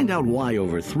 Find out why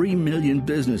over 3 million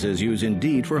businesses use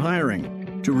Indeed for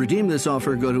hiring. To redeem this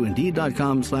offer, go to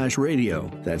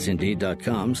Indeed.com/radio. That's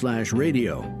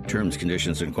Indeed.com/radio. Terms,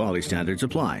 conditions, and quality standards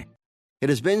apply. It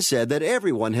has been said that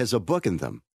everyone has a book in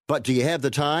them. But do you have the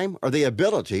time or the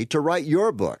ability to write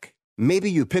your book? Maybe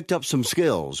you picked up some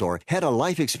skills or had a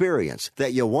life experience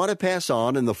that you want to pass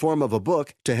on in the form of a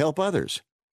book to help others.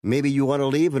 Maybe you want to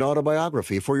leave an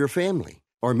autobiography for your family.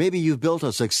 Or maybe you've built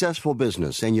a successful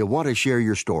business and you want to share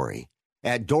your story.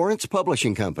 At Dorrance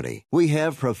Publishing Company, we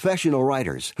have professional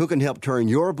writers who can help turn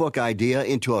your book idea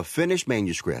into a finished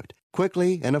manuscript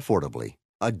quickly and affordably.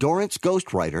 A Dorrance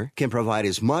ghostwriter can provide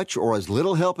as much or as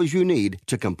little help as you need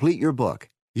to complete your book.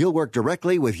 You'll work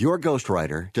directly with your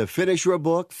ghostwriter to finish your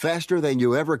book faster than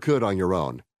you ever could on your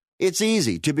own. It's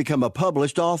easy to become a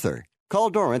published author. Call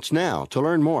Dorrance now to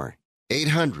learn more.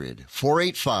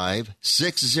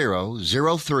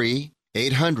 800-485-6003.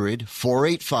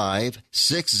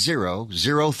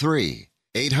 800-485-6003.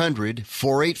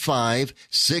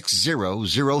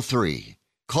 800-485-6003.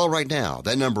 Call right now.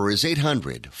 That number is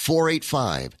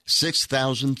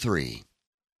 800-485-6003.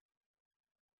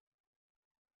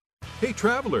 Hey,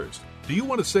 travelers, do you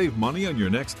want to save money on your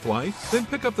next flight? Then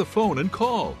pick up the phone and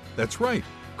call. That's right,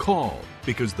 call,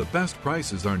 because the best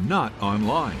prices are not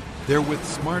online. They're with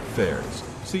SmartFares.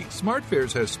 See,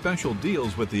 SmartFares has special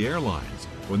deals with the airlines.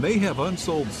 When they have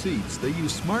unsold seats, they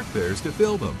use SmartFares to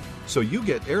fill them. So you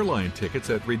get airline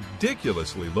tickets at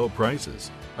ridiculously low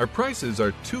prices. Our prices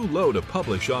are too low to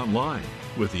publish online.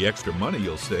 With the extra money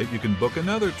you'll save, you can book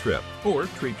another trip or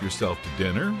treat yourself to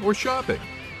dinner or shopping.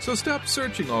 So stop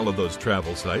searching all of those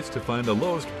travel sites to find the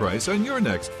lowest price on your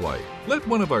next flight. Let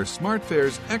one of our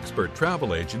SmartFares expert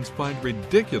travel agents find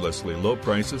ridiculously low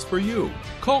prices for you.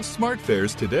 Call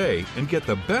SmartFares today and get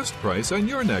the best price on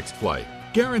your next flight.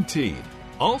 Guaranteed.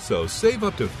 Also, save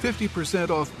up to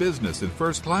 50% off business and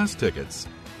first class tickets.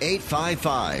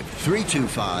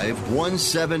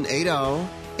 855-325-1780.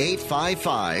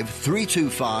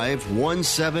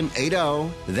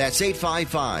 855-325-1780. That's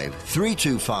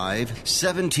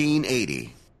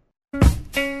 855-325-1780.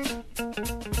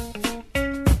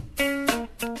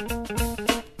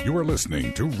 You are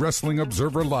listening to Wrestling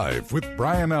Observer Live with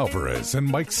Brian Alvarez and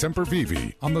Mike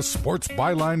Semperveve on the Sports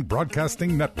Byline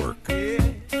Broadcasting Network.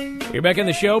 You're back on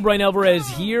the show. Brian Alvarez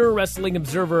here, Wrestling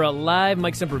Observer Live.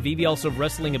 Mike Semperveve, also of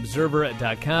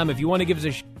WrestlingObserver.com. If you want to give us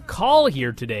a call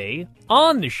here today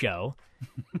on the show,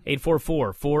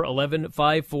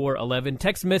 844-411-5411.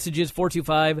 Text messages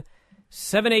 425-6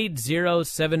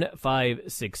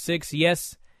 780-7566.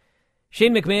 Yes,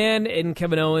 Shane McMahon and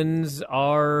Kevin Owens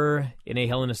are in a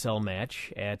Hell in a Cell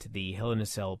match at the Hell in a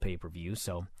Cell pay-per-view.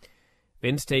 So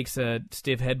Vince takes a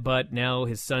stiff headbutt. Now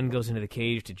his son goes into the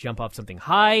cage to jump off something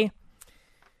high.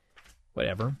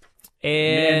 Whatever.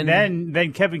 And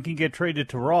then Kevin can get traded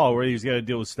to Raw, where he's got to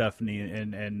deal with Stephanie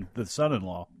and the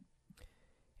son-in-law.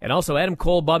 And also, Adam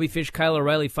Cole, Bobby Fish, Kyle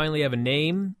O'Reilly finally have a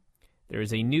name. There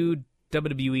is a new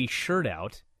WWE shirt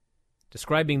out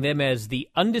describing them as the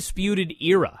Undisputed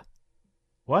Era.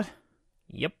 What?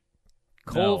 Yep.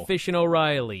 Cole, Fish, and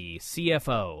O'Reilly,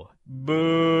 CFO.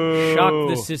 Boo. Shock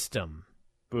the system.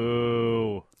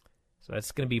 Boo. So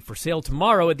that's going to be for sale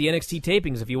tomorrow at the NXT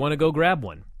tapings if you want to go grab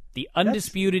one. The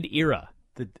Undisputed Era.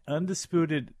 The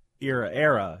Undisputed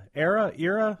Era.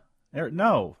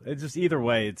 No, it's just either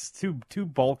way. It's too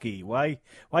bulky. Why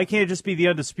can't it just be the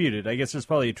Undisputed? I guess there's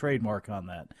probably a trademark on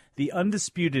that. The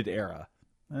Undisputed Era.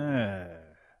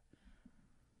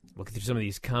 Look through some of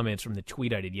these comments from the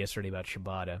tweet I did yesterday about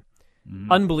Shibata.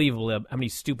 Unbelievable how many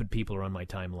stupid people are on my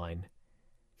timeline.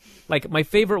 Like, my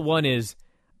favorite one is,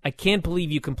 I can't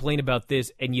believe you complain about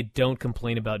this and you don't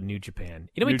complain about New Japan.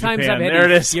 You know how many times I've had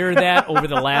to hear that over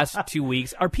the last 2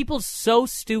 weeks? Are people so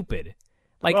stupid?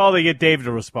 Like, well, they get Dave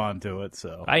to respond to it,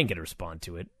 so. I didn't get to respond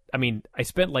to it. I mean, I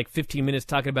spent like 15 minutes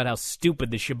talking about how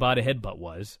stupid the Shibata headbutt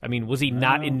was. I mean, was he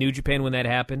not in New Japan when that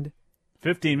happened?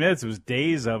 15 minutes, it was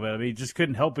days of it. I mean, he just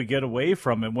couldn't help but get away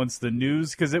from it once the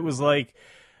news, because it was like,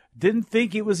 didn't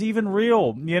think it was even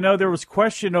real. You know, there was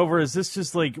question over, is this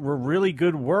just like really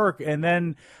good work? And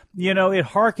then, you know, it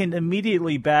harkened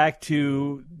immediately back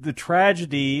to the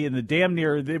tragedy and the damn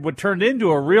near, what turned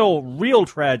into a real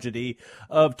tragedy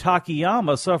of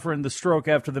Takayama suffering the stroke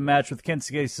after the match with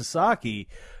Kensuke Sasaki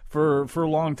for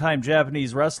long-time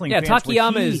Japanese wrestling fans.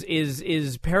 Takayama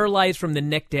is paralyzed from the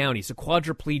neck down. He's a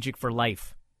quadriplegic for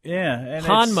life. Yeah. And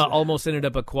Hanma almost ended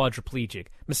up a quadriplegic.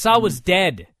 Misawa's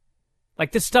dead.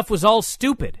 Like, this stuff was all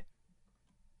stupid.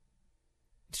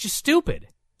 It's just stupid.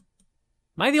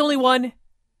 Am I the only one?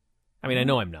 I mean, I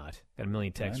know I'm not. Got a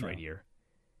million texts right here.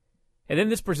 And then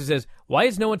this person says, why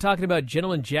is no one talking about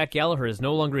Gentleman Jack Gallagher is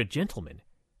no longer a gentleman?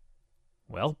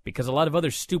 Well, because a lot of other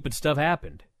stupid stuff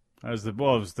happened. It was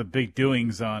the big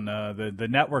doings on the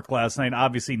network last night.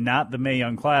 Obviously not the Mae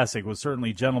Young Classic. It was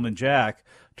certainly Gentleman Jack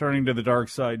turning to the dark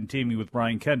side and teaming with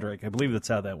Brian Kendrick. I believe that's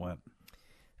how that went.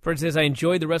 Person says, I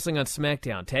enjoyed the wrestling on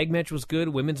SmackDown. Tag match was good.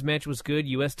 Women's match was good.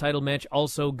 U.S. title match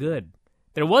also good.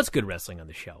 There was good wrestling on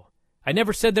the show. I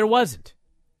never said there wasn't.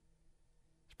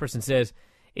 This person says,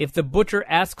 if the butcher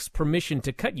asks permission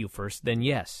to cut you first, then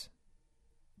yes.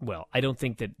 Well, I don't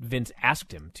think that Vince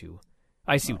asked him to.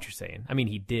 I see what you're saying. I mean,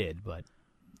 he did, but...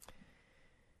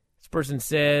 This person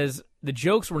says, the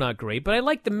jokes were not great, but I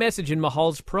liked the message in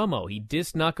Mahal's promo. He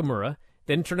dissed Nakamura,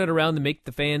 then turned it around to make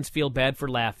the fans feel bad for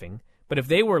laughing. But if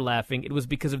they were laughing, it was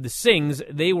because of the sings.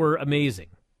 They were amazing.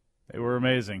 They were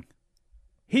amazing.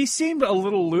 He seemed a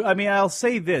little... I mean, I'll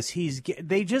say this.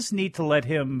 They just need to let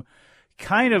him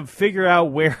kind of figure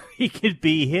out where he could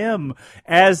be him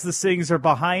as the sings are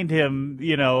behind him,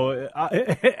 you know,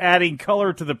 adding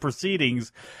color to the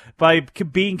proceedings by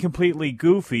being completely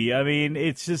goofy. I mean,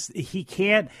 it's just... He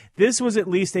can't... This was at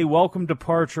least a welcome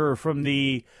departure from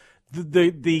the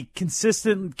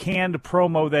consistent canned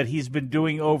promo that he's been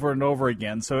doing over and over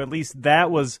again. So at least that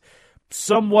was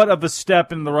somewhat of a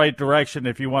step in the right direction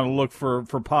if you want to look for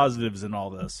positives in all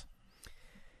this.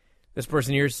 This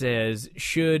person here says,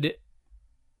 should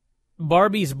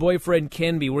Barbie's boyfriend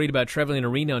Ken be worried about traveling to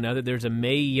Reno now that there's a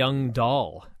Mae Young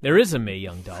doll? There is a Mae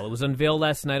Young doll. It was unveiled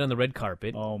last night on the red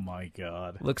carpet. Oh, my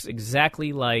God. Looks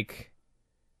exactly like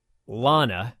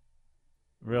Lana.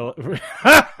 Really?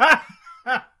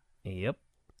 Yep.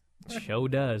 Show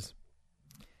does.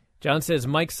 John says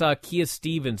Mike saw Kia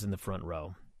Stevens in the front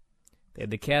row. They had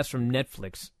the cast from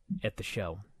Netflix at the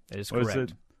show. That is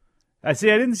correct. I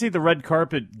didn't see the red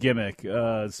carpet gimmick,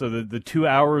 so the 2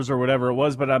 hours or whatever it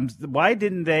was, but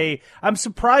I'm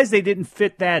surprised they didn't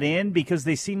fit that in, because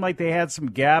they seemed like they had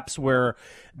some gaps where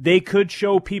they could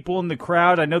show people in the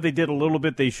crowd. I know they did a little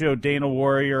bit. They showed Dana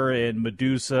Warrior and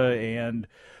Medusa, and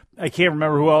I can't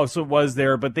remember who else it was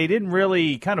there, but they didn't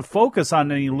really kind of focus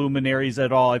on any luminaries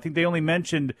at all. I think they only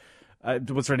mentioned,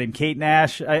 what's her name, Kate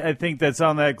Nash. I think that's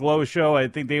on that Glow show. I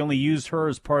think they only used her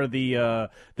as part of the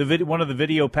one of the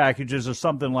video packages or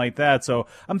something like that. So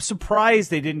I'm surprised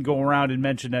they didn't go around and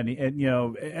mention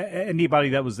anybody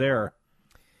that was there.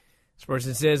 This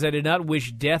person says, I did not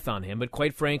wish death on him, but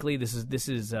quite frankly, this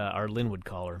is our Linwood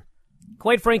caller.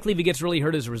 Quite frankly, if he gets really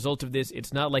hurt as a result of this,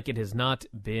 it's not like it has not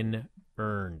been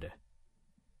earned.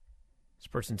 This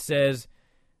person says,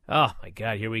 Oh, my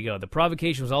God, here we go. The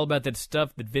provocation was all about that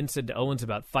stuff that Vince said to Owens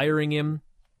about firing him.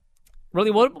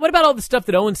 Really, what about all the stuff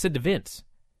that Owens said to Vince?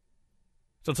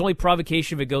 So it's only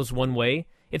provocation if it goes one way?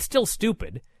 It's still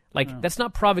stupid. That's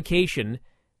not provocation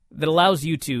that allows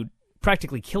you to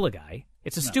practically kill a guy.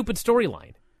 It's a stupid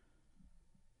storyline.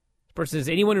 This person says,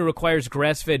 anyone who requires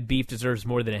grass-fed beef deserves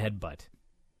more than a headbutt.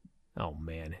 Oh,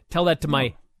 man. Tell that to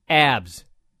my abs.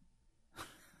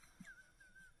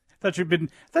 I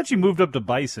thought you moved up to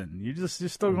bison. You're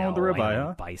still going with the ribeye,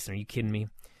 huh? Bison. Are you kidding me?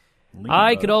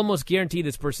 I could almost guarantee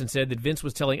this person said that Vince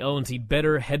was telling Owens he'd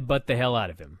better headbutt the hell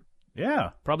out of him.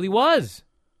 Yeah. Probably was.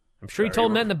 I'm sure he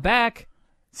told him that in the back.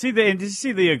 Did you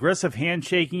see the aggressive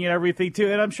handshaking and everything,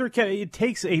 too? And I'm sure it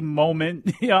takes a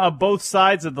moment on both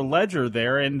sides of the ledger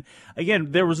there. And,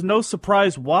 again, there was no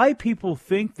surprise why people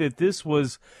think that this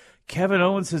was Kevin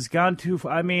Owens has gone too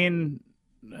far. I mean,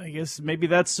 I guess maybe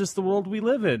that's just the world we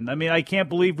live in. I mean, I can't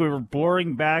believe we were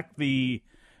blurring back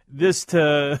this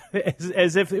to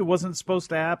as if it wasn't supposed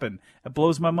to happen. It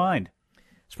blows my mind.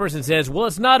 This person says, well,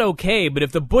 it's not okay, but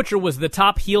if the butcher was the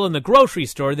top heel in the grocery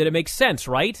store, then it makes sense,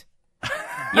 right?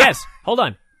 Yes, hold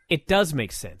on. It does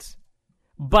make sense.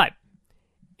 But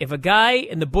if a guy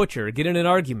and the butcher get in an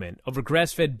argument over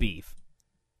grass-fed beef,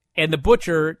 and the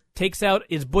butcher takes out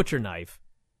his butcher knife,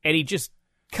 and he just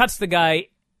cuts the guy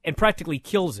and practically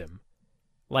kills him,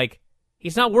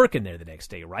 he's not working there the next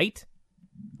day, right?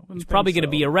 He's probably going to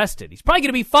be arrested. He's probably going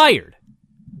to be fired.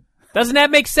 Doesn't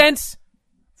that make sense?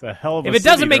 It's a hell of a If it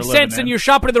doesn't make sense, then you're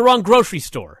shopping at the wrong grocery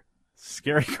store.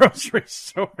 Scary grocery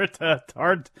store. It's a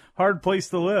hard place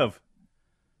to live.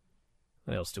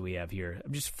 What else do we have here?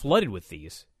 I'm just flooded with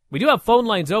these. We do have phone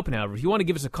lines open, however. If you want to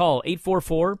give us a call,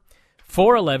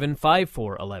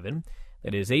 844-411-5411.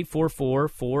 That is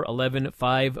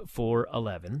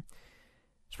 844-411-5411.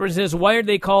 This person says, why are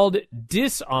they called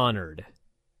Dishonored?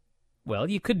 Well,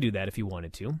 you could do that if you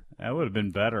wanted to. That would have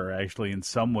been better, actually, in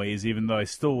some ways, even though I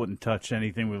still wouldn't touch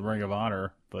anything with Ring of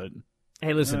Honor. But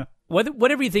hey, listen,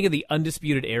 whatever you think of the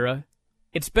Undisputed Era,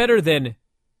 it's better than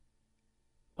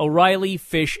O'Reilly,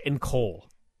 Fish, and Cole,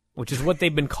 which is what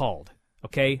they've been called,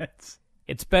 okay?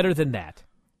 It's better than that.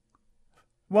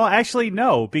 Well, actually,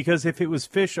 no, because if it was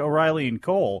Fish, O'Reilly, and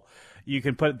Cole, you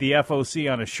can put the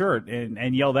FOC on a shirt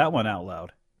and yell that one out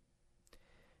loud.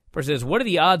 Person says, what are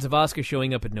the odds of Asuka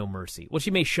showing up at No Mercy? Well, she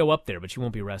may show up there, but she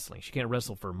won't be wrestling. She can't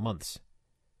wrestle for months.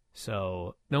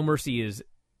 So, No Mercy is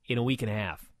in a week and a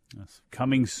half. Yes.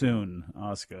 Coming soon,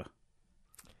 Asuka.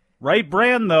 Right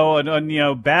brand, though,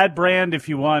 and bad brand if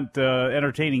you want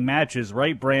entertaining matches.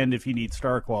 Right brand if you need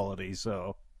star quality,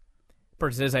 so.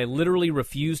 Person says, I literally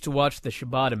refused to watch the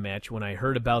Shibata match when I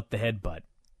heard about the headbutt.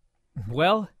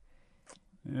 Well,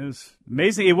 it was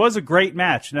amazing. It was a great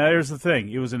match. Now, here's the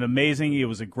thing. It was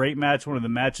a great match, one of the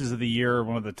matches of the year,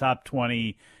 one of the top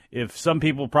 20. If some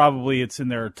people, probably it's in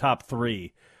their top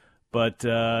 3. But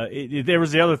there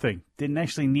was the other thing. Didn't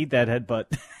actually need that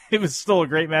headbutt. It was still a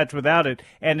great match without it.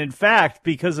 And, in fact,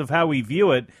 because of how we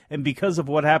view it and because of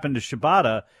what happened to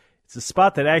Shibata, it's a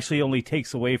spot that actually only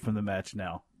takes away from the match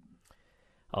now.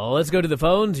 Oh, let's go to the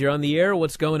phones. You're on the air.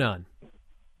 What's going on?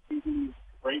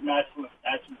 Great match, one of the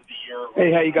matches of the year.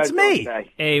 Hey, how you guys doing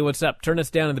today? Hey, what's up? Turn us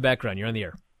down in the background. You're on the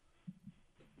air.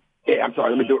 Yeah, I'm sorry.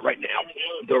 Let me do it right now.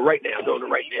 Doing it right now.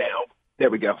 There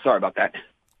we go. Sorry about that.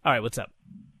 All right, what's up?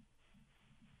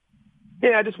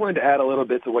 Yeah, I just wanted to add a little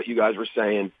bit to what you guys were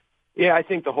saying. Yeah, I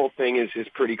think the whole thing is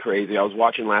pretty crazy. I was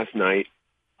watching last night.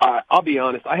 I'll be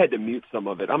honest. I had to mute some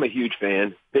of it. I'm a huge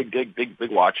fan. Big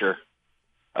watcher.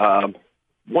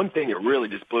 One thing that really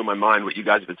just blew my mind, what you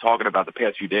guys have been talking about the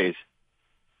past few days,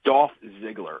 Dolph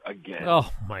Ziggler again. Oh,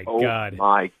 my God. Oh,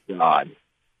 my God.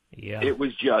 Yeah. It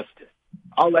was just,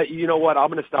 you know what, I'm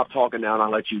going to stop talking now and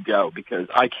I'll let you go because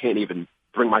I can't even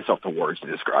bring myself to words to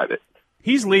describe it.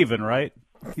 He's leaving, right?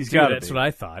 He's got to be. That's what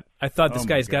I thought. I thought this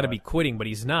guy's got to be quitting, but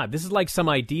he's not. This is like some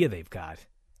idea they've got.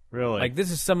 Really? Like,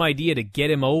 this is some idea to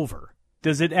get him over.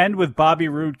 Does it end with Bobby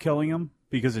Roode killing him?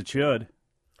 Because it should.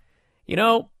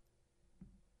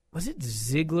 Was it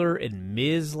Ziggler and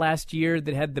Miz last year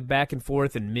that had the back and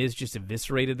forth and Miz just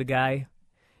eviscerated the guy?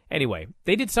 Anyway,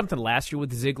 they did something last year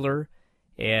with Ziggler,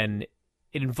 and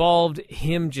it involved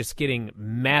him just getting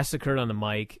massacred on the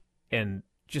mic and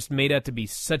just made out to be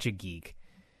such a geek.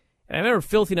 And I remember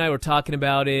Filthy and I were talking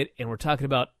about it, and we're talking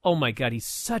about, oh my God, he's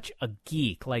such a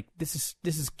geek. Like, this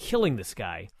is killing this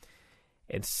guy.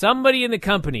 And somebody in the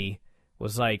company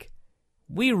was like,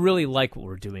 we really like what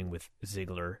we're doing with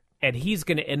Ziggler, and he's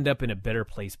going to end up in a better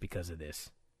place because of this.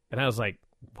 And I was like,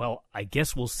 well, I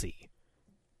guess we'll see.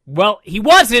 Well, he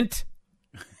wasn't.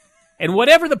 And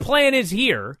whatever the plan is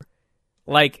here,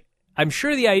 like, I'm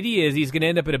sure the idea is he's going to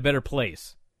end up in a better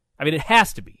place. I mean, it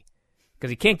has to be,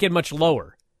 because he can't get much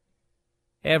lower.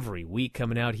 Every week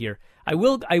coming out here. I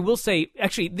will say,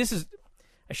 actually,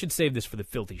 I should save this for the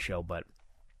Filthy Show, but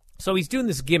so he's doing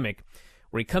this gimmick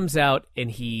where he comes out and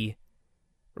he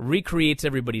recreates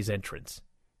everybody's entrance.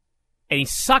 And he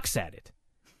sucks at it.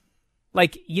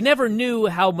 Like, you never knew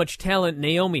how much talent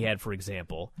Naomi had, for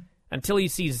example, until you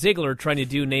see Ziggler trying to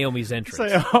do Naomi's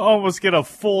entrance. So I almost get a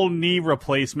full knee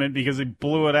replacement because he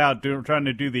blew it out trying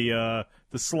to do the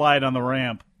slide on the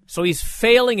ramp. So he's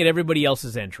failing at everybody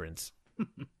else's entrance.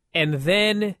 And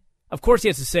then, of course, he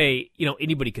has to say,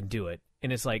 anybody can do it.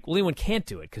 And it's like, well, anyone can't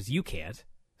do it because you can't.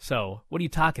 So what are you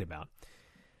talking about?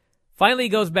 Finally, he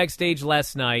goes backstage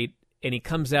last night, and he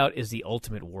comes out as the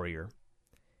Ultimate Warrior.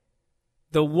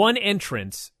 The one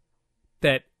entrance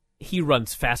that he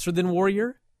runs faster than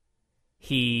Warrior,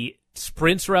 he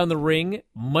sprints around the ring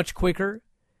much quicker.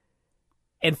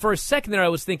 And for a second there, I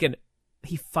was thinking,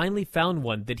 he finally found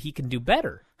one that he can do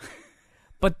better.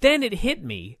 But then it hit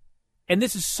me, and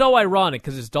this is so ironic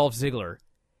because it's Dolph Ziggler.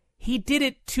 He did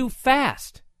it too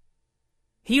fast.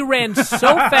 He ran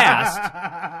so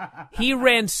fast. He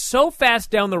ran so fast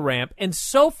down the ramp and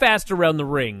so fast around the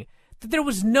ring that there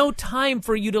was no time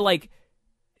for you to,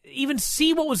 even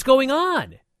see what was going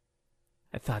on.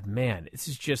 I thought, man, this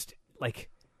is just,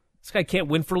 this guy can't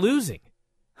win for losing.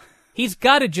 He's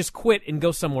got to just quit and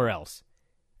go somewhere else.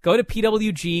 Go to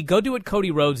PWG. Go do what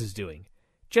Cody Rhodes is doing.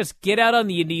 Just get out on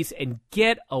the indies and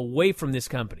get away from this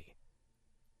company.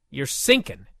 You're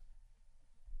sinking.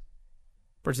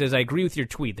 First says, I agree with your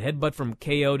tweet. The headbutt from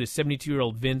KO to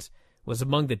 72-year-old Vince was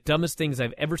among the dumbest things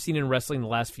I've ever seen in wrestling in the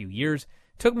last few years.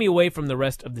 Took me away from the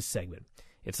rest of the segment.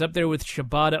 It's up there with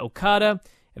Shibata Okada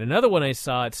and another one I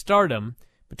saw at Stardom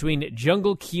between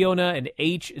Jungle Kiona and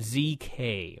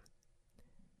HZK.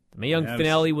 The Mae Young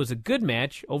finale was a good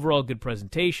match. Overall good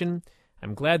presentation.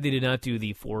 I'm glad they did not do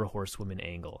the 4 horsewomen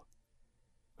angle.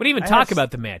 What do you even talk about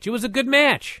the match? It was a good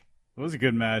match. It was a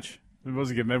good match. It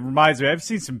reminds me, I've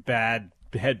seen some bad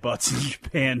headbutts in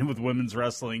Japan with women's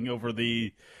wrestling over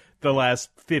the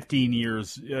last 15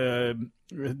 years.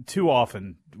 Too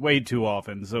often. Way too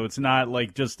often. So it's not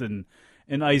like just an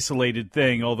isolated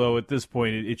thing, although at this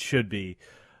point it should be.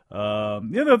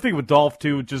 The other thing with Dolph,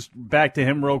 too, just back to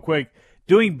him real quick,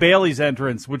 doing Bayley's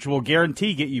entrance, which will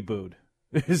guarantee get you booed.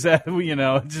 Is that,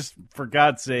 just for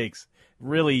God's sakes,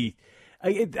 really,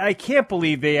 I can't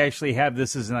believe they actually have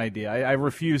this as an idea. I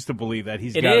refuse to believe that.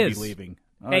 He's got to be leaving.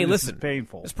 Hey, this listen, is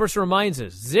painful. This person reminds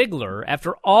us, Ziggler,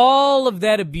 after all of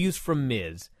that abuse from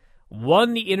Miz,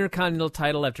 won the Intercontinental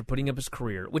title after putting up his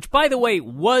career, which, by the way,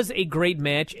 was a great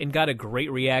match and got a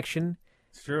great reaction.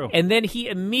 It's true. And then he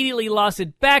immediately lost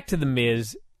it back to the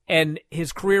Miz, and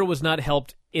his career was not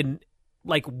helped in,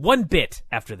 one bit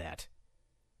after that.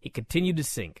 He continued to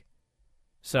sink.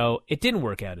 So it didn't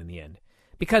work out in the end.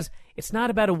 Because it's not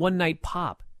about a one-night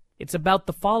pop. It's about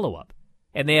the follow-up.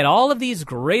 And they had all of these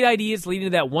great ideas leading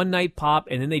to that one-night pop,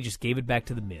 and then they just gave it back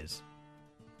to the Miz.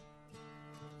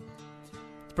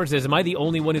 This person says, am I the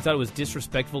only one who thought it was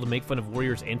disrespectful to make fun of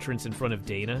Warrior's entrance in front of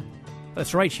Dana?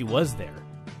 That's right, she was there.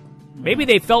 Maybe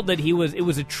they felt that it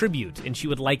was a tribute, and she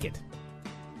would like it.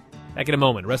 Back in a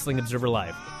moment, Wrestling Observer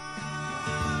Live.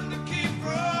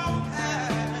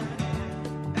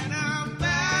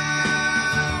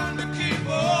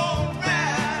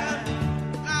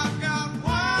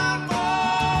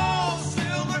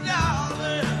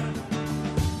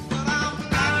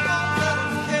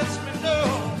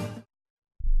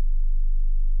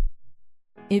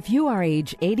 If you are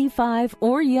age 85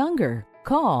 or younger,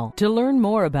 call to learn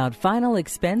more about final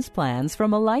expense plans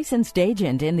from a licensed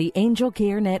agent in the Angel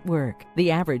Care Network. The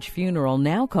average funeral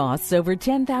now costs over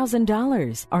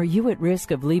 $10,000. Are you at risk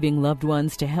of leaving loved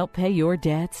ones to help pay your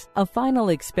debts? A final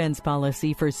expense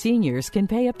policy for seniors can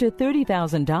pay up to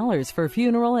 $30,000 for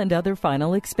funeral and other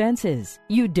final expenses.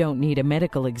 You don't need a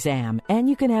medical exam, and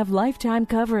you can have lifetime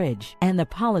coverage, and the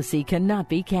policy cannot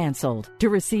be canceled. To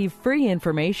receive free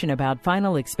information about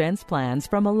final expense plans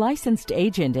from a licensed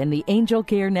agent in the Angel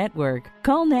Care Network,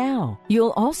 call now.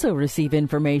 You'll also receive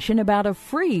information about a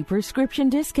free prescription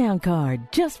discount card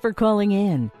just for calling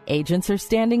in. Agents are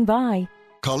standing by.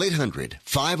 Call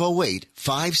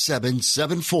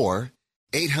 800-508-5774.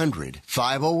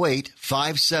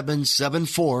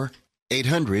 800-508-5774.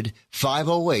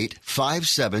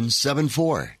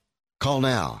 800-508-5774. Call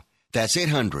now. That's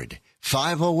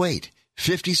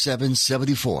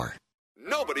 800-508-5774.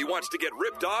 No Nobody wants to get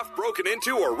ripped off, broken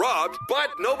into, or robbed, but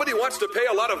nobody wants to pay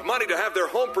a lot of money to have their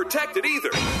home protected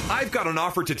either. I've got an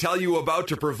offer to tell you about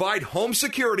to provide home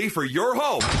security for your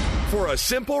home for a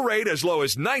simple rate as low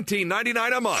as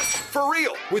 $19.99 a month. For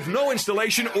real, with no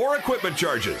installation or equipment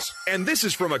charges. And this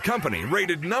is from a company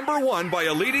rated #1 by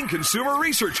a leading consumer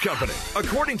research company.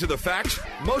 According to the facts,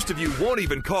 most of you won't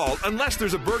even call unless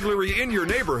there's a burglary in your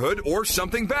neighborhood or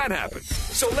something bad happens.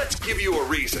 So let's give you a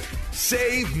reason.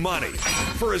 Save money.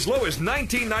 For as low as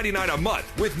 $19.99 a month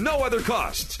with no other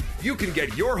costs, you can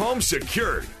get your home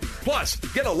secured. Plus,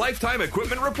 get a lifetime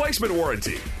equipment replacement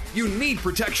warranty. You need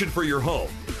protection for your home.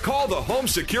 Call the Home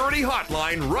Security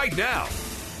Hotline right now.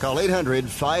 Call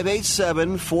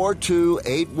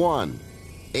 800-587-4281.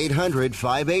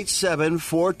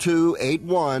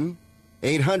 800-587-4281.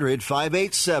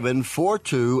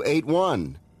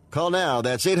 800-587-4281. Call now.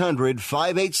 That's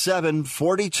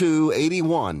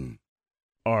 800-587-4281.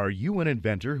 Are you an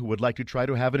inventor who would like to try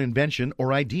to have an invention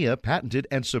or idea patented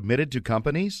and submitted to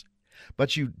companies?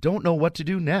 But you don't know what to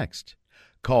do next?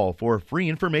 Call for free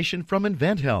information from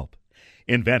InventHelp.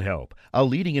 InventHelp, a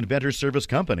leading inventor service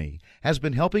company, has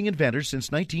been helping inventors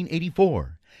since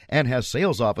 1984 and has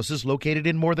sales offices located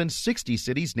in more than 60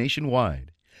 cities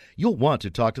nationwide. You'll want to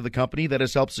talk to the company that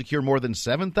has helped secure more than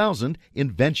 7,000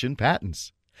 invention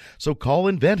patents. So call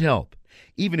InventHelp.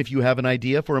 Even if you have an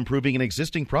idea for improving an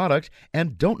existing product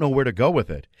and don't know where to go with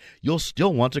it, you'll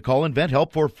still want to call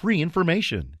InventHelp for free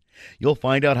information. You'll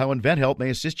find out how InventHelp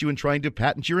may assist you in trying to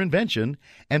patent your invention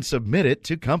and submit it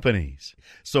to companies.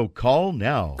 So call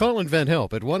now. Call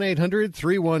InventHelp at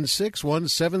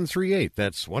 1-800-316-1738.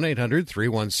 That's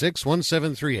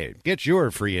 1-800-316-1738. Get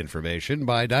your free information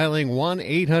by dialing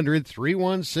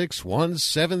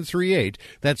 1-800-316-1738.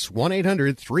 That's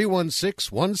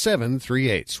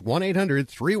 1-800-316-1738.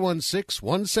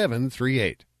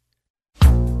 1-800-316-1738.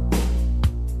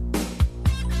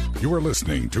 You are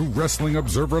listening to Wrestling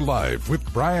Observer Live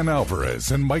with Brian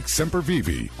Alvarez and Mike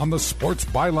Semperveve on the Sports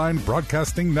Byline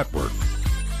Broadcasting Network.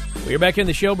 We're back in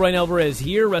the show. Brian Alvarez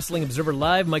here, Wrestling Observer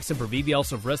Live. Mike Semperveve,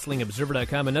 also of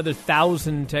WrestlingObserver.com. Another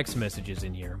 1,000 text messages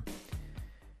in here.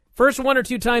 First 1 or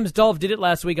 2 times Dolph did it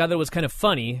last week. I thought it was kind of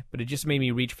funny, but it just made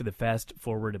me reach for the fast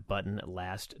forward button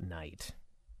last night.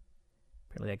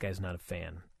 Apparently that guy's not a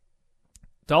fan.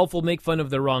 Dolph will make fun of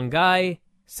the wrong guy.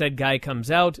 Said guy comes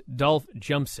out, Dolph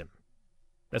jumps him.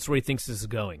 That's where he thinks this is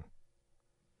going.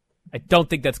 I don't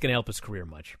think that's going to help his career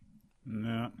much.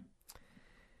 No.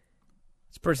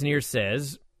 This person here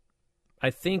says,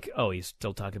 I think, he's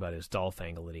still talking about his Dolph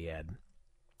angle that he had.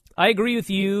 I agree with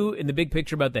you in the big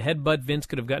picture about the headbutt. Vince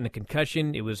could have gotten a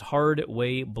concussion. It was hard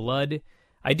way blood.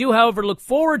 I do, however, look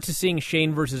forward to seeing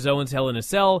Shane versus Owens Hell in a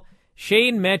Cell.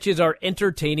 Shane matches are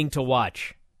entertaining to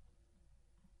watch.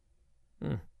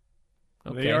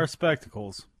 Okay. They are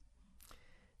spectacles.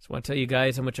 Just want to tell you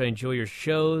guys how much I enjoy your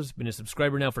shows. Been a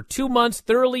subscriber now for 2 months.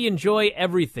 Thoroughly enjoy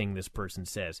everything, this person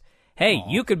says. Hey,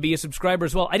 you could be a subscriber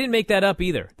as well. I didn't make that up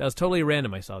either. That was totally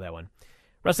random. I saw that one.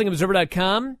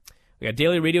 WrestlingObserver.com. We got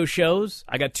daily radio shows.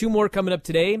 I got 2 more coming up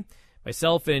today.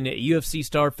 Myself and UFC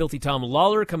star Filthy Tom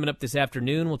Lawler coming up this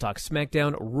afternoon. We'll talk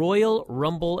SmackDown Royal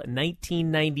Rumble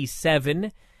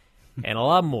 1997 and a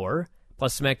lot more.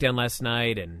 Plus SmackDown last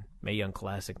night and Mae Young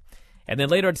Classic. And then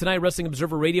later tonight, Wrestling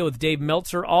Observer Radio with Dave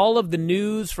Meltzer. All of the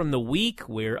news from the week.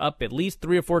 We're up at least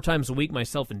 3 or 4 times a week,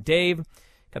 myself and Dave.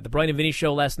 Got the Brian and Vinny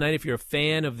show last night if you're a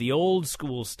fan of the old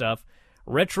school stuff.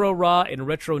 Retro Raw and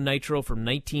Retro Nitro from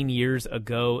 19 years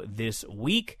ago this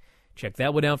week. Check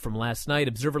that one out from last night.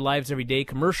 Observer Lives every day.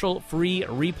 Commercial-free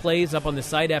replays up on the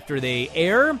site after they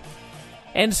air.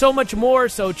 And so much more.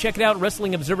 So check it out,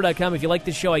 WrestlingObserver.com. If you like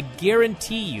this show, I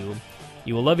guarantee you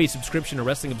will love a subscription to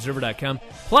WrestlingObserver.com.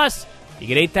 Plus, you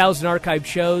get 8,000 archived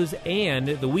shows and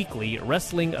the weekly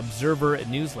Wrestling Observer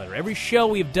newsletter. Every show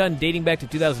we have done dating back to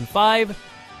 2005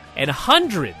 and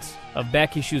hundreds of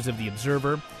back issues of The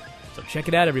Observer. So check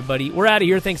it out, everybody. We're out of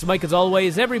here. Thanks, Mike, as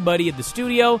always. Everybody at the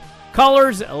studio,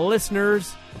 callers,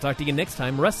 listeners. We'll talk to you again next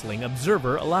time, Wrestling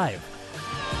Observer Live.